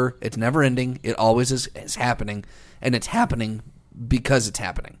never ending. It always is happening, and it's happening because it's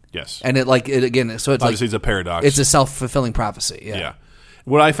happening. Yes. And so it's obviously it's a paradox. It's a self-fulfilling prophecy. Yeah.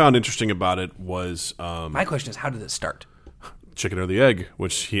 What I found interesting about it was my question is, how did it start? Chicken or the egg,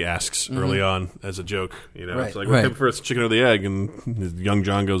 which he asks early on as a joke. Right. It's like, what came first, chicken or the egg? And young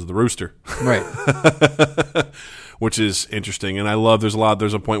John goes, the rooster. Right. Which is interesting. And I love,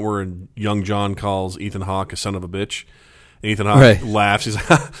 there's a point where young John calls Ethan Hawke a son of a bitch. And Ethan Hawke laughs. He's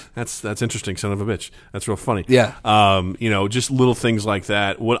like, that's interesting, son of a bitch. That's real funny. Yeah. Just little things like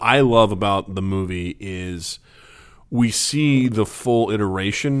that. What I love about the movie is we see the full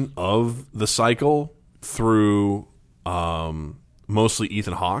iteration of the cycle through mostly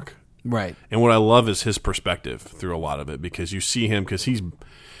Ethan Hawke. Right. And what I love is his perspective through a lot of it, because you see him, because he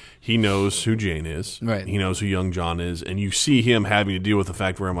knows who Jane is. Right. He knows who young John is, and you see him having to deal with the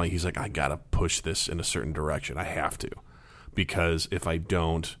fact where he's like, I got to push this in a certain direction. I have to, because if I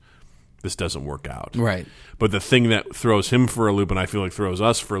don't, this doesn't work out. Right. But the thing that throws him for a loop, and I feel like throws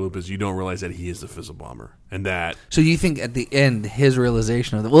us for a loop, is you don't realize that he is the Fizzle Bomber. And that... So you think at the end, his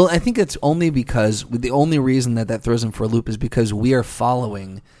realization of that... Well, I think it's only because... The only reason that throws him for a loop is because we are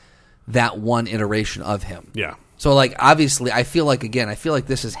following that one iteration of him. Yeah. So, obviously, I feel like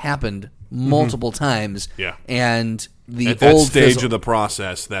this has happened multiple times. Yeah. and the At that old stage of the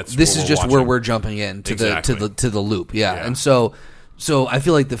process, this what is we're just watching. where we're jumping in to Exactly. the loop. Yeah, Yeah. and so I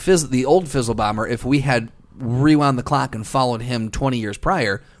feel like the old Fizzle Bomber, if we had rewound the clock and followed him 20 years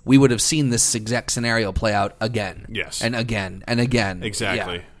prior, we would have seen this exact scenario play out again. Yes. and again and again.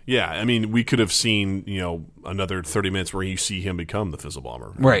 Exactly. Yeah. I mean, we could have seen, another 30 minutes where you see him become the Fizzle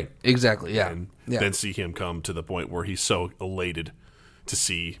Bomber. Right. Exactly. Yeah. And yeah. then see him come to the point where he's so elated to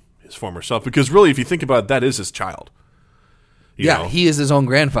see his former self. Because really, if you think about it, that is his child. You know? he is his own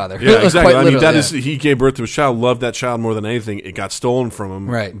grandfather. Yeah, exactly. Quite I mean, literally, he gave birth to his child, loved that child more than anything. It got stolen from him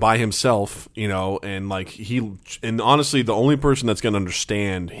Right. by himself, and and honestly, the only person that's going to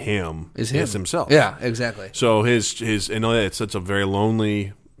understand him is him. himself. Yeah. Exactly. So his it's such a very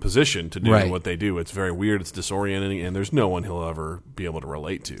lonely position to do Right. what they do. It's very weird. It's disorienting, and there's no one he'll ever be able to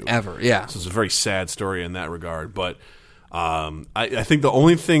relate to. Ever. Yeah. So it's a very sad story in that regard. But I think the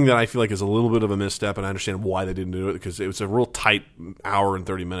only thing that I feel like is a little bit of a misstep, and I understand why they didn't do it because it was a real tight hour and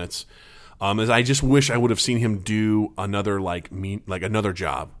 30 minutes, is I just wish I would have seen him do another another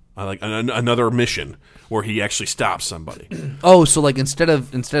job. Another mission where he actually stops somebody. Oh, so like instead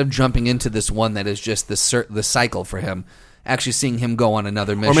of jumping into this one that is just the cycle for him, actually seeing him go on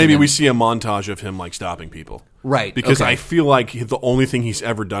another mission. Or maybe and- we see a montage of him stopping people. Right, Because okay. I feel like the only thing he's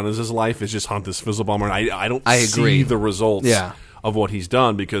ever done in his life is just hunt this Fizzle Bomber, and I don't I agree. see the results Yeah. of what he's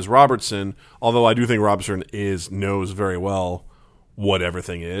done because Robertson, although I do think Robertson knows very well what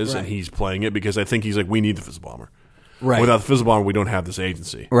everything is, and Right. he's playing it because I think he's like, we need the Fizzle Bomber. Right. Without the Fizzle Bomber, we don't have this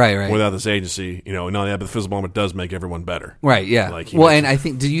agency. Right. Without this agency, not only that, but the Fizzle Bomber does make everyone better. Right, yeah. Like, he Well, makes and I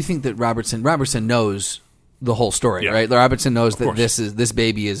think, do you think that Robertson knows the whole story, Yeah. right? Robertson knows that course. this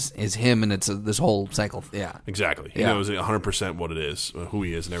baby is him, and it's this whole cycle. Yeah, Exactly. He Yeah. knows 100% what it is, who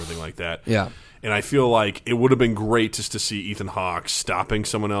he is, and everything like that. Yeah. And I feel like it would have been great just to see Ethan Hawke stopping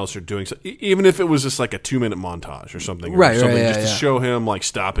someone else or doing something, even if it was just like a 2-minute montage or something. Right, or something yeah, just to yeah. show him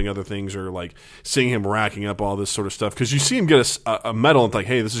stopping other things or seeing him racking up all this sort of stuff. Because you see him get a medal and it's like,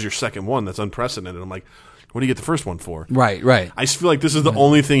 hey, this is your second one. That's unprecedented. I'm like, what do you get the first one for? right. I just feel like this is the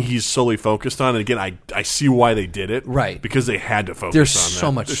only thing he's solely focused on. And again, I see why they did it. Right. Because they had to focus There's on that.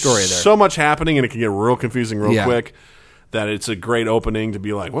 so much story there. So much happening, and it can get real confusing real Yeah. quick, that it's a great opening to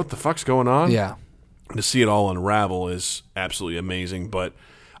be like, what the fuck's going on? Yeah, To see it all unravel is absolutely amazing. But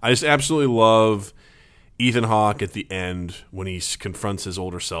I just absolutely love Ethan Hawke at the end when he confronts his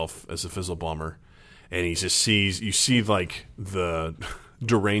older self as a Fizzle Bomber, and he just you see the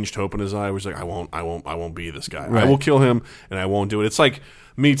deranged hope in his eye. Where he's like, I won't be this guy. Right. I will kill him, and I won't do it. It's like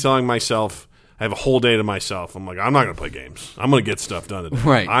me telling myself, I have a whole day to myself. I'm like, I'm not going to play games. I'm going to get stuff done today.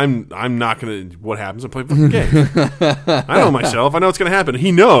 Right. I'm not going to. What happens? I play fucking games. I know myself. I know what's going to happen.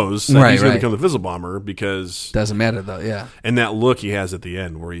 He knows that Right, he's going to right. become the Fizzle Bomber because. doesn't matter though. Yeah, And that look he has at the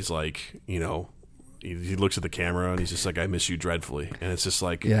end where he's like, he looks at the camera and he's just like, I miss you dreadfully. And it's just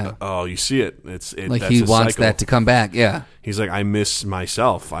like, Yeah. oh, you see it. like that's he his wants cycle. that to come back. Yeah. He's like, I miss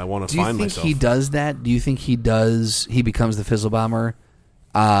myself. I want to Do you find think myself. he does that? Do you think he does? He becomes the Fizzle Bomber?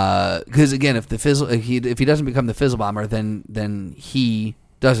 Because again, if he doesn't become the Fizzle Bomber, then he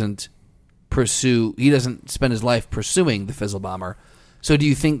doesn't pursue. He doesn't spend his life pursuing the Fizzle Bomber. So do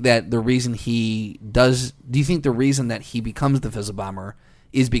you think that the reason he does? Do you think the reason that he becomes the Fizzle Bomber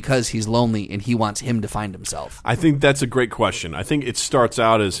is because he's lonely and he wants him to find himself? I think that's a great question. I think it starts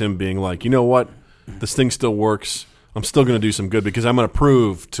out as him being like, you know what? This thing still works. I'm still going to do some good because I'm going to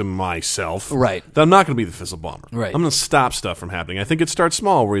prove to myself Right. that I'm not going to be the Fizzle Bomber. Right. I'm going to stop stuff from happening. I think it starts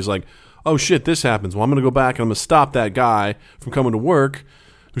small where he's like, oh, shit, this happens. Well, I'm going to go back and I'm going to stop that guy from coming to work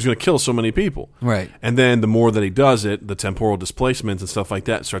who's going to kill so many people. Right. And then the more that he does it, the temporal displacements and stuff like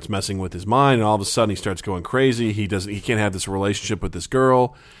that starts messing with his mind, and all of a sudden he starts going crazy. He can't have this relationship with this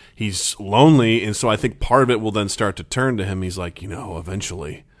girl. He's lonely, and so I think part of it will then start to turn to him. He's like,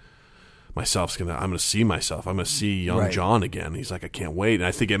 eventually I'm gonna see myself. I'm gonna see young Right. John again. He's like, I can't wait. And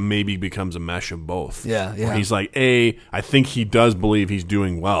I think it maybe becomes a mesh of both. Yeah, yeah. Where he's like, I think he does believe he's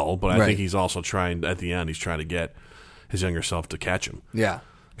doing well, but I Right. think he's also trying, at the end, he's trying to get his younger self to catch him Yeah.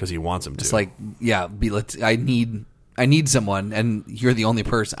 because he wants him to. It's like, yeah, I need someone, and you're the only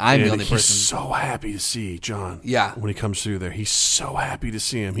person. I'm the And only he's person. so happy to see John. Yeah. When he comes through there, he's so happy to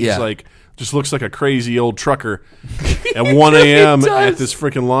see him. He's Yeah. like, just looks like a crazy old trucker at 1 a.m. does. at this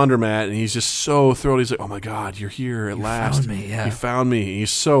freaking laundromat, and he's just so thrilled. He's like, oh my God, you're here at last. found me, yeah. You found me.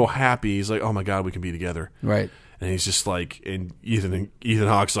 He's so happy. He's like, oh my God, we can be together. Right. And he's just like, and Ethan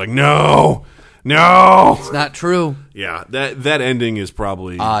Hawke's like, no. It's not true. Yeah, that ending is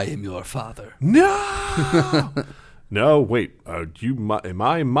probably I am your father. no. No, wait. Am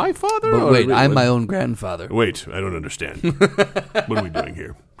I my father? But Or wait, I'm what- my own grandfather. Wait, I don't understand. What are we doing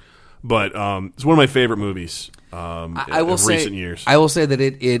here? But it's one of my favorite movies I will of say, recent years. I will say that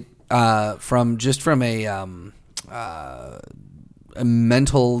it from a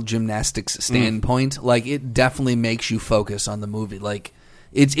mental gymnastics standpoint, like it definitely makes you focus on the movie. Like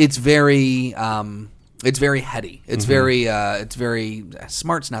it's very heady. It's very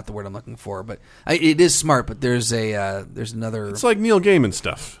smart's not the word I'm looking for, but it is smart. But there's another. It's like Neil Gaiman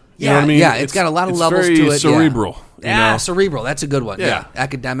stuff. You know Yeah, what I mean? yeah, it's got a lot of levels very to it. Cerebral. Yeah, you know? cerebral. That's a good one. Yeah. Yeah.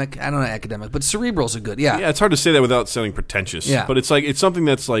 Academic. I don't know academic, but cerebral's a good. Yeah. Yeah, it's hard to say that without sounding pretentious. Yeah. But it's something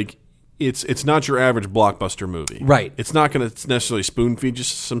that's like it's not your average blockbuster movie. Right. It's not going to necessarily spoon feed you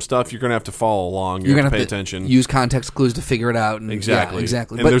some stuff. You're going to have to follow along. You're going to pay attention. Use context clues to figure it out. And, Exactly. Yeah,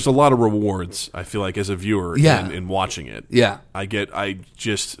 exactly. And there's a lot of rewards, I feel like, as a viewer Yeah. in watching it. Yeah.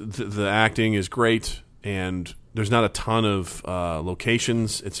 The acting is great, and there's not a ton of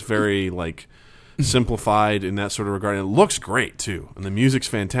locations. It's very like simplified in that sort of regard. And it looks great too, and the music's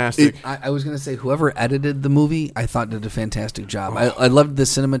fantastic. I was going to say whoever edited the movie, I thought did a fantastic job. I loved the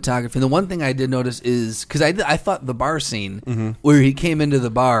cinematography. And the one thing I did notice is because I thought the bar scene where he came into the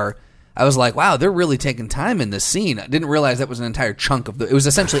bar, I was like, wow, they're really taking time in this scene. I didn't realize that was an entire chunk of it was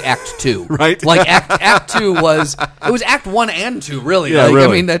essentially Act 2. Right. Like Act 2 was Act 1 and 2, really. Yeah, like,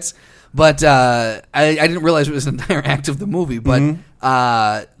 really. I mean, but I didn't realize it was an entire act of the movie. But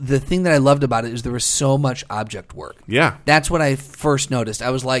the thing that I loved about it is there was so much object work. Yeah. That's what I first noticed. I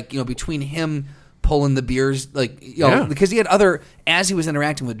was like, between him pulling the beers, like, Yeah. because he had as he was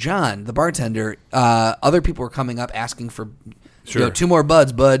interacting with John, the bartender, other people were coming up asking for, Sure. 2 more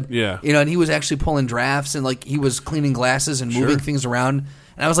buds, bud. Yeah. And he was actually pulling drafts and like he was cleaning glasses and moving things around.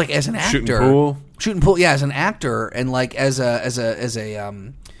 And I was like, as an actor, shooting pool, yeah, as an actor and like as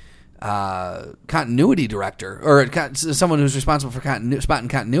a continuity director or someone who's responsible for spotting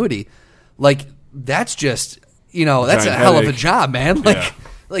continuity, like that's just that's a hell of a job, man. Like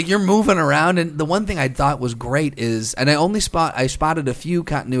like you're moving around, and the one thing I thought was great is, and I spotted a few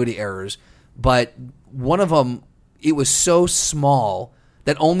continuity errors, but one of them, it was so small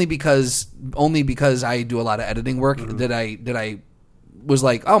that only because I do a lot of editing work that I was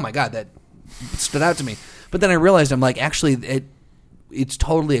like, oh my god, that stood out to me. But then I realized I'm like, actually it's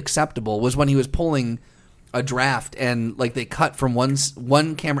totally acceptable, was when he was pulling a draft and like they cut from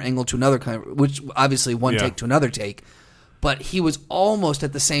one camera angle to another camera, which obviously one take to another take, but he was almost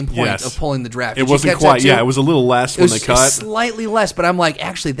at the same point of pulling the draft. It wasn't quite. Yeah, it was a little less when they cut. Slightly less, but I'm like,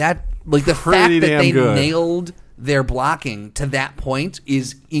 actually that like the fact that they nailed their blocking to that point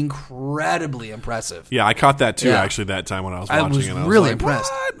is incredibly impressive. Yeah, I caught that too actually that time when I was watching it. I was really like,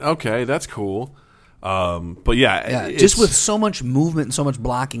 impressed. What? Okay, that's cool. But just with so much movement and so much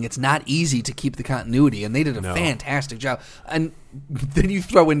blocking, it's not easy to keep the continuity, and they did a fantastic job. And then you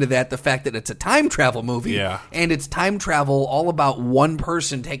throw into that the fact that it's a time travel movie, and it's time travel all about one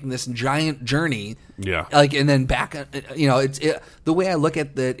person taking this giant journey, like and then back. The way I look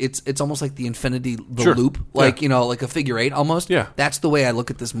at it's almost like the infinity, loop, like like a figure eight almost. Yeah, that's the way I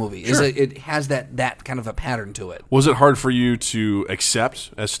look at this movie. Is it has that kind of a pattern to it. Was it hard for you to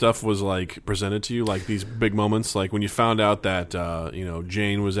accept as stuff was like presented to you, like these big moments, like when you found out that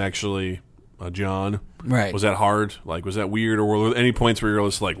Jane was actually John? Right. Was that hard? Like, was that weird, or were there any points where you were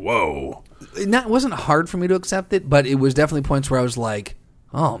just like, "Whoa"? It wasn't hard for me to accept it, but it was definitely points where I was like,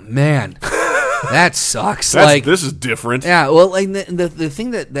 "Oh man, that sucks." This is different. Yeah. Well, like the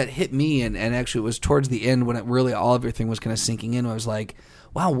thing that hit me, and actually it was towards the end when it really all everything was kind of sinking in. I was like,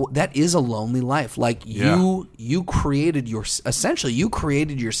 "Wow, that is a lonely life." Like you created essentially you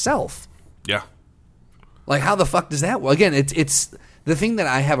created yourself. Yeah. Like how the fuck does that? Well, again, it's. The thing that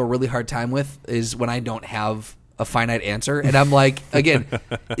I have a really hard time with is when I don't have a finite answer. And I'm like, again,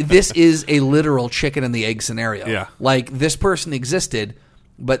 this is a literal chicken and the egg scenario. Yeah. Like this person existed,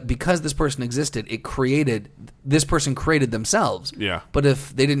 but because this person existed, this person created themselves. Yeah. But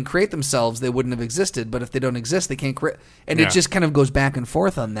if they didn't create themselves, they wouldn't have existed. But if they don't exist, they can't create. And it just kind of goes back and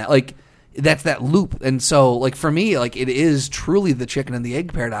forth on that. Like that's that loop. And so like for me, like it is truly the chicken and the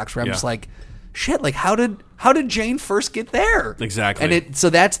egg paradox where I'm just like, shit, like how did Jane first get there? Exactly. And so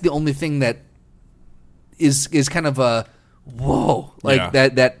that's the only thing that is kind of a whoa, like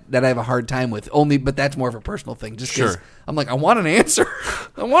that I have a hard time with. But that's more of a personal thing. Just because I'm like, I want an answer.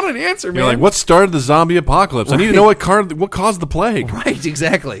 I want an answer, man. You're like, what started the zombie apocalypse? I need to know what caused the plague. Right,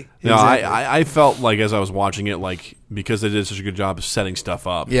 exactly. No, I felt like as I was watching it, like because they did such a good job of setting stuff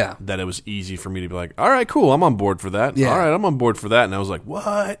up, that it was easy for me to be like, all right, cool, I'm on board for that. Yeah. All right, I'm on board for that. And I was like,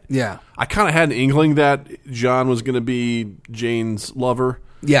 what? Yeah. I kind of had an inkling that John was going to be Jane's lover.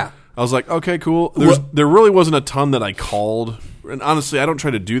 Yeah. I was like, okay, cool. There really wasn't a ton that I called. And honestly, I don't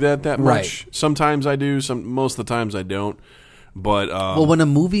try to do that much. Right. Sometimes I do. Most of the times I don't. But well, when a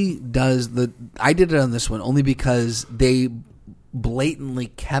movie does I did it on this one only because they blatantly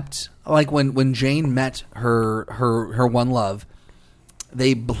kept, like when Jane met her one love,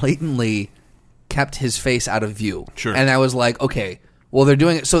 they blatantly kept his face out of view. Sure. And I was like, okay, well, they're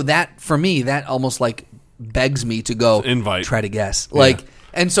doing it. So that, for me, that almost like begs me to go invite. Try to guess. Like,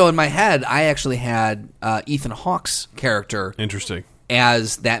 and so in my head, I actually had Ethan Hawke's character interesting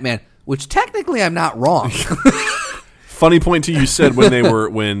as that man, which technically I'm not wrong. Funny point too. You said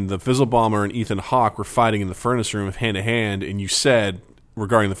when the Fizzle Bomber and Ethan Hawke were fighting in the furnace room hand to hand, and you said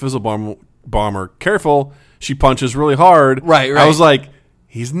regarding the Fizzle Bomber, careful, she punches really hard. Right. I was like,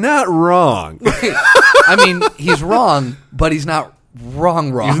 he's not wrong. I mean, he's wrong, but he's not wrong.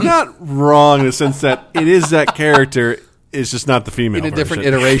 He's not wrong in the sense that it is that character. It's just not the female in a version. different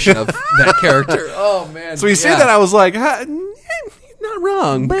iteration of that character. Oh man! So he said that, I was like, he's not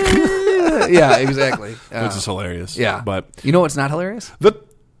wrong. Yeah, exactly. Which is hilarious. Yeah, but you know what's not hilarious? I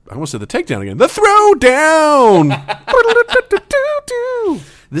almost said the takedown again. The throwdown.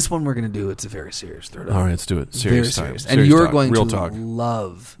 This one we're going to do. It's a very serious throwdown. All right, let's do it. Very Serious time. serious, and Serious you're talk. going Real to talk.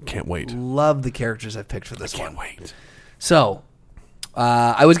 love. Can't wait. Love the characters I've picked for this one. Can't wait. So,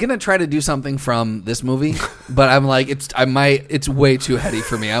 I was gonna try to do something from this movie, but I'm like, it's way too heady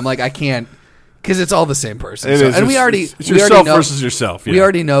for me. I'm like, I can't, because it's all the same person. It is. And It's yourself versus yourself. Yeah. We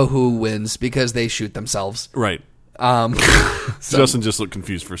already know who wins because they shoot themselves. Right. So, Justin just looked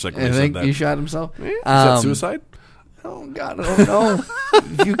confused for a second. I When he think said that. he shot himself. Is that suicide? Oh God, I don't know.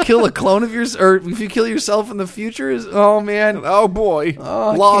 If you kill a clone of yours, or if you kill yourself in the future, oh man, Oh boy,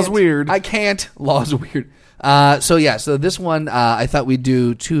 oh, law's can't. weird. I can't. Law's weird. So this one, I thought we'd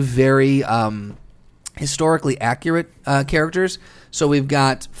do two very historically accurate characters. So we've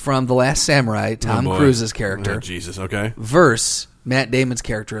got from The Last Samurai, Tom Cruise's character, Jesus, okay. versus Matt Damon's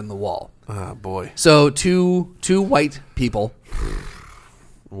character in The Wall. Oh boy. So two white people,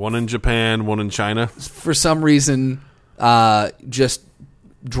 One in Japan, one in China. for some reason, just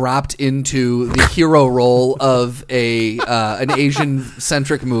dropped into the hero role of an Asian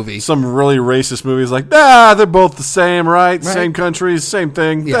centric movie. Some really racist movies like, they're both the same, right? Right. Same countries, same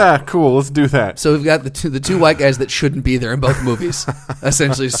thing. Yeah. Cool, let's do that. So we've got the two white guys that shouldn't be there in both movies,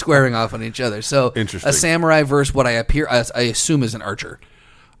 essentially squaring off on each other. So Interesting. a samurai versus what I assume is an archer.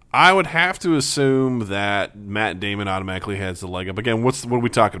 I would have to assume that Matt Damon automatically has the leg up. Again, what are we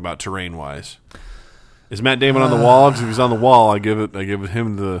talking about terrain wise? Is Matt Damon on the wall? If he's on the wall, I give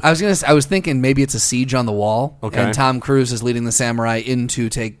him the. I was thinking maybe it's a siege on the wall, Okay. and Tom Cruise is leading the samurai in to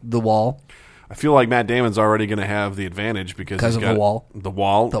take the wall. I feel like Matt Damon's already going to have the advantage because he's of got the wall. The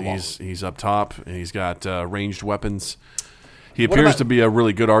wall. The wall. He's up top and he's got ranged weapons. He What appears about- to be a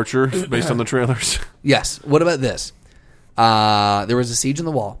really good archer based on the trailers. Yes. What about this? There was a siege on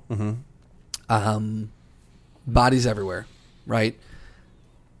the wall. Mm-hmm. Bodies everywhere. Right.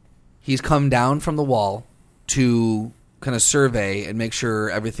 He's come down from the wall to kind of survey and make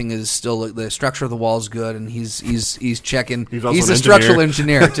sure everything is still, the structure of the wall is good, and he's checking. He's also He's an a structural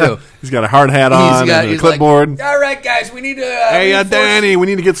engineer. engineer too. He's got a hard hat on and a he's clipboard. Like, all right, guys, we need to. Hey, reinforce- Danny, we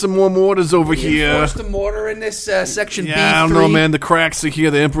need to get some more mortars over here. reinforce the mortar in this section B3. Yeah, I don't know, man. The cracks are here.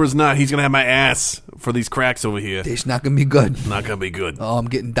 The Emperor's not. He's going to have my ass for these cracks over here. It's not going to be good. Not going to be good. Oh, I'm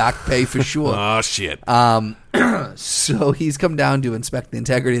getting dock pay for sure. Oh, shit. So he's come down to inspect the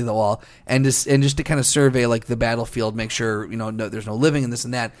integrity of the wall and just to kind of survey like the battlefield, make sure there's no living and this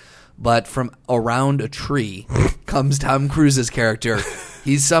and that. But from around a tree comes Tom Cruise's character.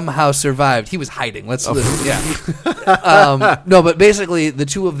 He's somehow survived. He was hiding. No, but basically the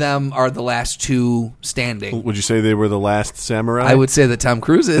two of them are the last two standing. Would you say they were the last samurai? I would say that Tom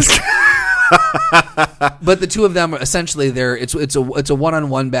Cruise is. But the two of them are essentially it's a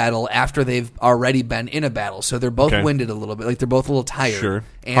one-on-one battle after they've already been in a battle, so they're both Okay. winded a little bit, like they're both a little tired. Sure.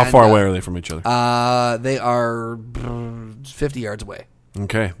 And, How far away are they from each other? They are 50 yards away.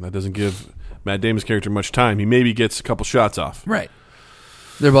 Okay, that doesn't give Matt Damon's character much time. He maybe gets a couple shots off. Right.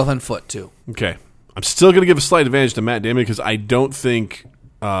 They're both on foot too. Okay. I'm still going to give a slight advantage to Matt Damon because I don't think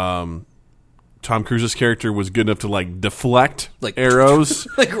Tom Cruise's character was good enough to like deflect Like- arrows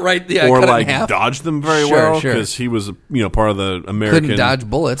Like right, yeah, or cut it in like half. dodge them very Sure, well sure. because he was part of the Couldn't dodge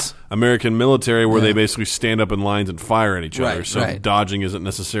bullets. American military where Yeah. they basically stand up in lines and fire at each other. Right, So right. dodging isn't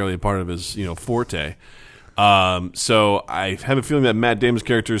necessarily a part of his forte. So I have a feeling that Matt Damon's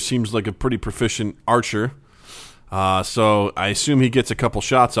character seems like a pretty proficient archer. So I assume he gets a couple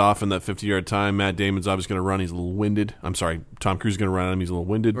shots off in that 50-yard time. Matt Damon's obviously going to run. He's a little winded. I'm sorry, Tom Cruise is going to run at him. He's a little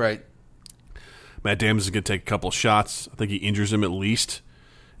winded. Right. Matt Damon's going to take a couple shots. I think he injures him at least.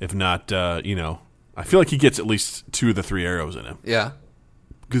 If not, I feel like he gets at least 2 of the 3 arrows in him. Yeah.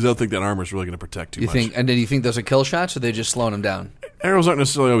 because I don't think that armor's really going to protect too You much. think? And do you think those are kill shots, or are they just slowing him down? Arrows aren't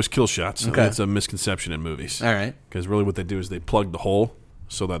necessarily always kill shots. Okay. That's a misconception in movies. All right. Because really what they do is they plug the hole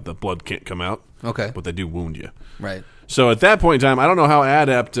so that the blood can't come out. Okay. But they do wound you. Right. So at that point in time, I don't know how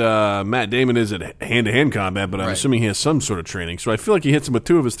adept Matt Damon is at hand-to-hand combat, but I'm Right. assuming he has some sort of training. So I feel like he hits him with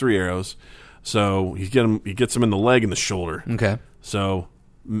 2 of his 3 arrows. So he gets him in the leg and the shoulder. Okay. So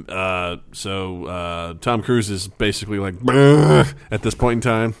Tom Cruise is basically like "Brr," at this point in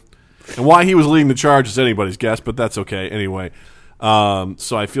time. And why he was leading the charge is anybody's guess, but that's okay anyway.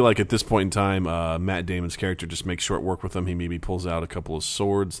 So I feel like at this point in time, Matt Damon's character just makes short work with him. He maybe pulls out a couple of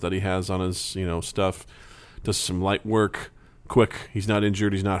swords that he has on his stuff, does some light work, quick. He's not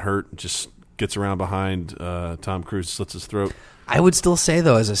injured. He's not hurt. Just gets around behind Tom Cruise, slits his throat. I would still say,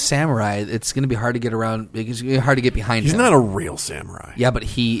 though, as a samurai, it's going to be hard to get around. It's going to be hard to get behind He's him. not a real samurai. Yeah, but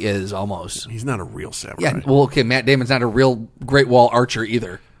he is almost. He's not a real samurai. Yeah, well, okay, Matt Damon's not a real Great Wall archer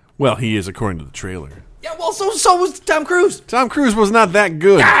either. Well, he is according to the trailer. Yeah, well, so was Tom Cruise. Tom Cruise was not that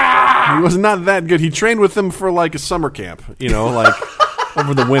good. He was not that good. He trained with him for like a summer camp, like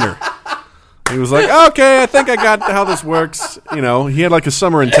over the winter. He was like, okay, I think I got how this works. He had like a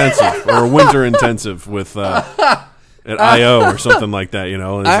summer intensive or a winter intensive with at IO or something like that.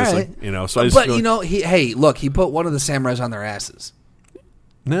 And it's just right. like, so I just But feel like, he put one of the samurais on their asses.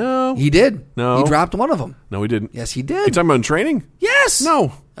 no, He did. No. He dropped one of them. no, he didn't. Yes, he You did. talking about in training? Yes.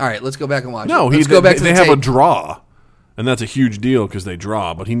 No, All right, let's go back and watch. no. Let's go back to they the have a tape. draw, and that's a huge deal because they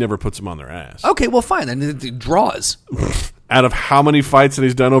draw. But he never puts them on their ass. Okay, well, fine. Then it draws. Out of how many fights that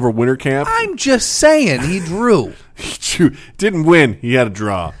he's done over winter camp? I'm just saying he drew. Didn't win. He had a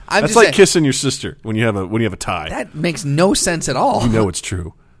draw. I'm That's just like saying- kissing your sister when you have a tie. That makes no sense at all. You know it's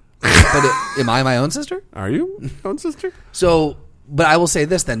true. But am I my own sister? Are you your own sister? So, but I will say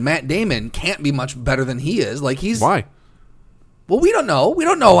this then: Matt Damon can't be much better than he is. Like he's Why? Well, we don't know. We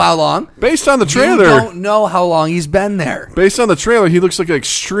don't know how long. Based on the You trailer, don't know how long he's been there. he looks like an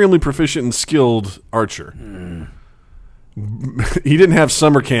extremely proficient and skilled archer. He didn't have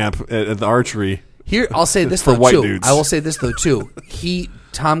summer camp at the archery. Here, I'll say this For though white too. dudes. I will say this though too.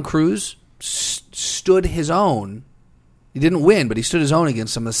 Tom Cruise stood his own. He didn't win, but he stood his own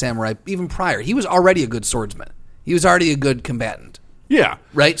against some of the samurai even prior. He was already a good swordsman. He was already a good combatant, Yeah,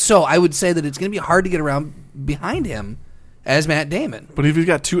 right? So I would say that it's going to be hard to get around behind him as Matt Damon. but if he's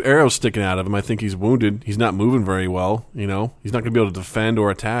got 2 arrows sticking out of him, I think he's wounded. He's not moving very well. He's not going to be able to defend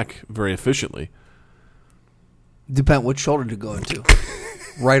or attack very efficiently. Depend which shoulder to go into,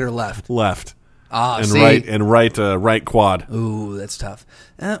 right or left. Left Ah, and see? right quad. Ooh, that's tough.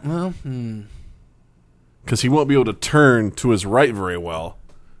 Because he won't be able to turn to his right very well.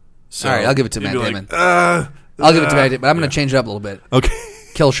 So All right, I'll give it to he'd Matt be like, Damon. I'll give it to Matt Damon, but I'm going to change it up a little bit. Okay.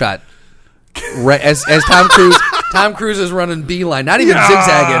 Kill shot. Right as Tom Cruise is running beeline, not even Yeah.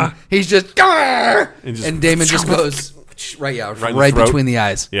 zigzagging. He's just just- and Damon just goes right in the right throat. between the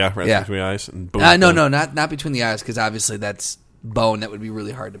eyes. Yeah, right between the eyes. And boom, No, boom. not between the eyes because obviously that's bone that would be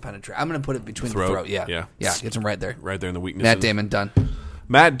really hard to penetrate. I'm going to put it between the throat. Yeah, Yeah. gets him right there. Right there in the weakness. Matt Damon done.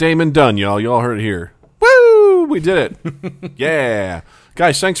 Matt Damon done, y'all. Y'all heard it here. Woo! We did it. Yeah.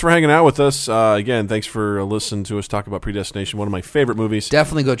 Guys, thanks for hanging out with us. Again, thanks for listening to us talk about Predestination, one of my favorite movies.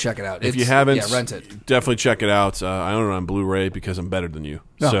 Definitely go check it out. If you haven't, rent it. definitely check it out. I own it on Blu-ray because I'm better than you.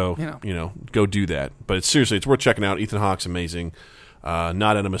 No, So, go do that. But seriously, it's worth checking out. Ethan Hawke's amazing.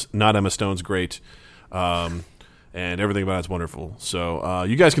 Not Emma Stone's great. And everything about it's wonderful. So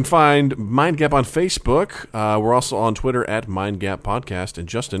you guys can find Mind Gap on Facebook. We're also on Twitter at Mind Gap Podcast, and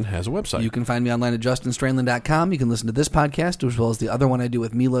Justin has a website. You can find me online at justinstrandland.com. You can listen to this podcast as well as the other one I do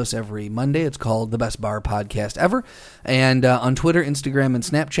with Milos every Monday. It's called The Best Bar Podcast Ever. And on Twitter, Instagram, and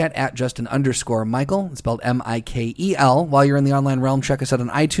Snapchat at Justin_Michael. It's spelled Mikel. While you're in the online realm, check us out on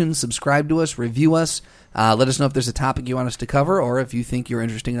iTunes. Subscribe to us. Review us. Let us know if there's a topic you want us to cover, or if you think you're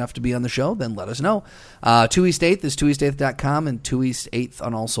interesting enough to be on the show, then let us know. 2 East 8th is 2east8th.com and 2 East 8th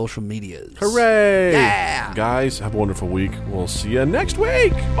on all social medias. Hooray! Yeah! Guys, have a wonderful week. We'll see you next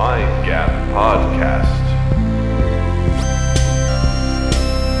week. Mind Gap Podcast.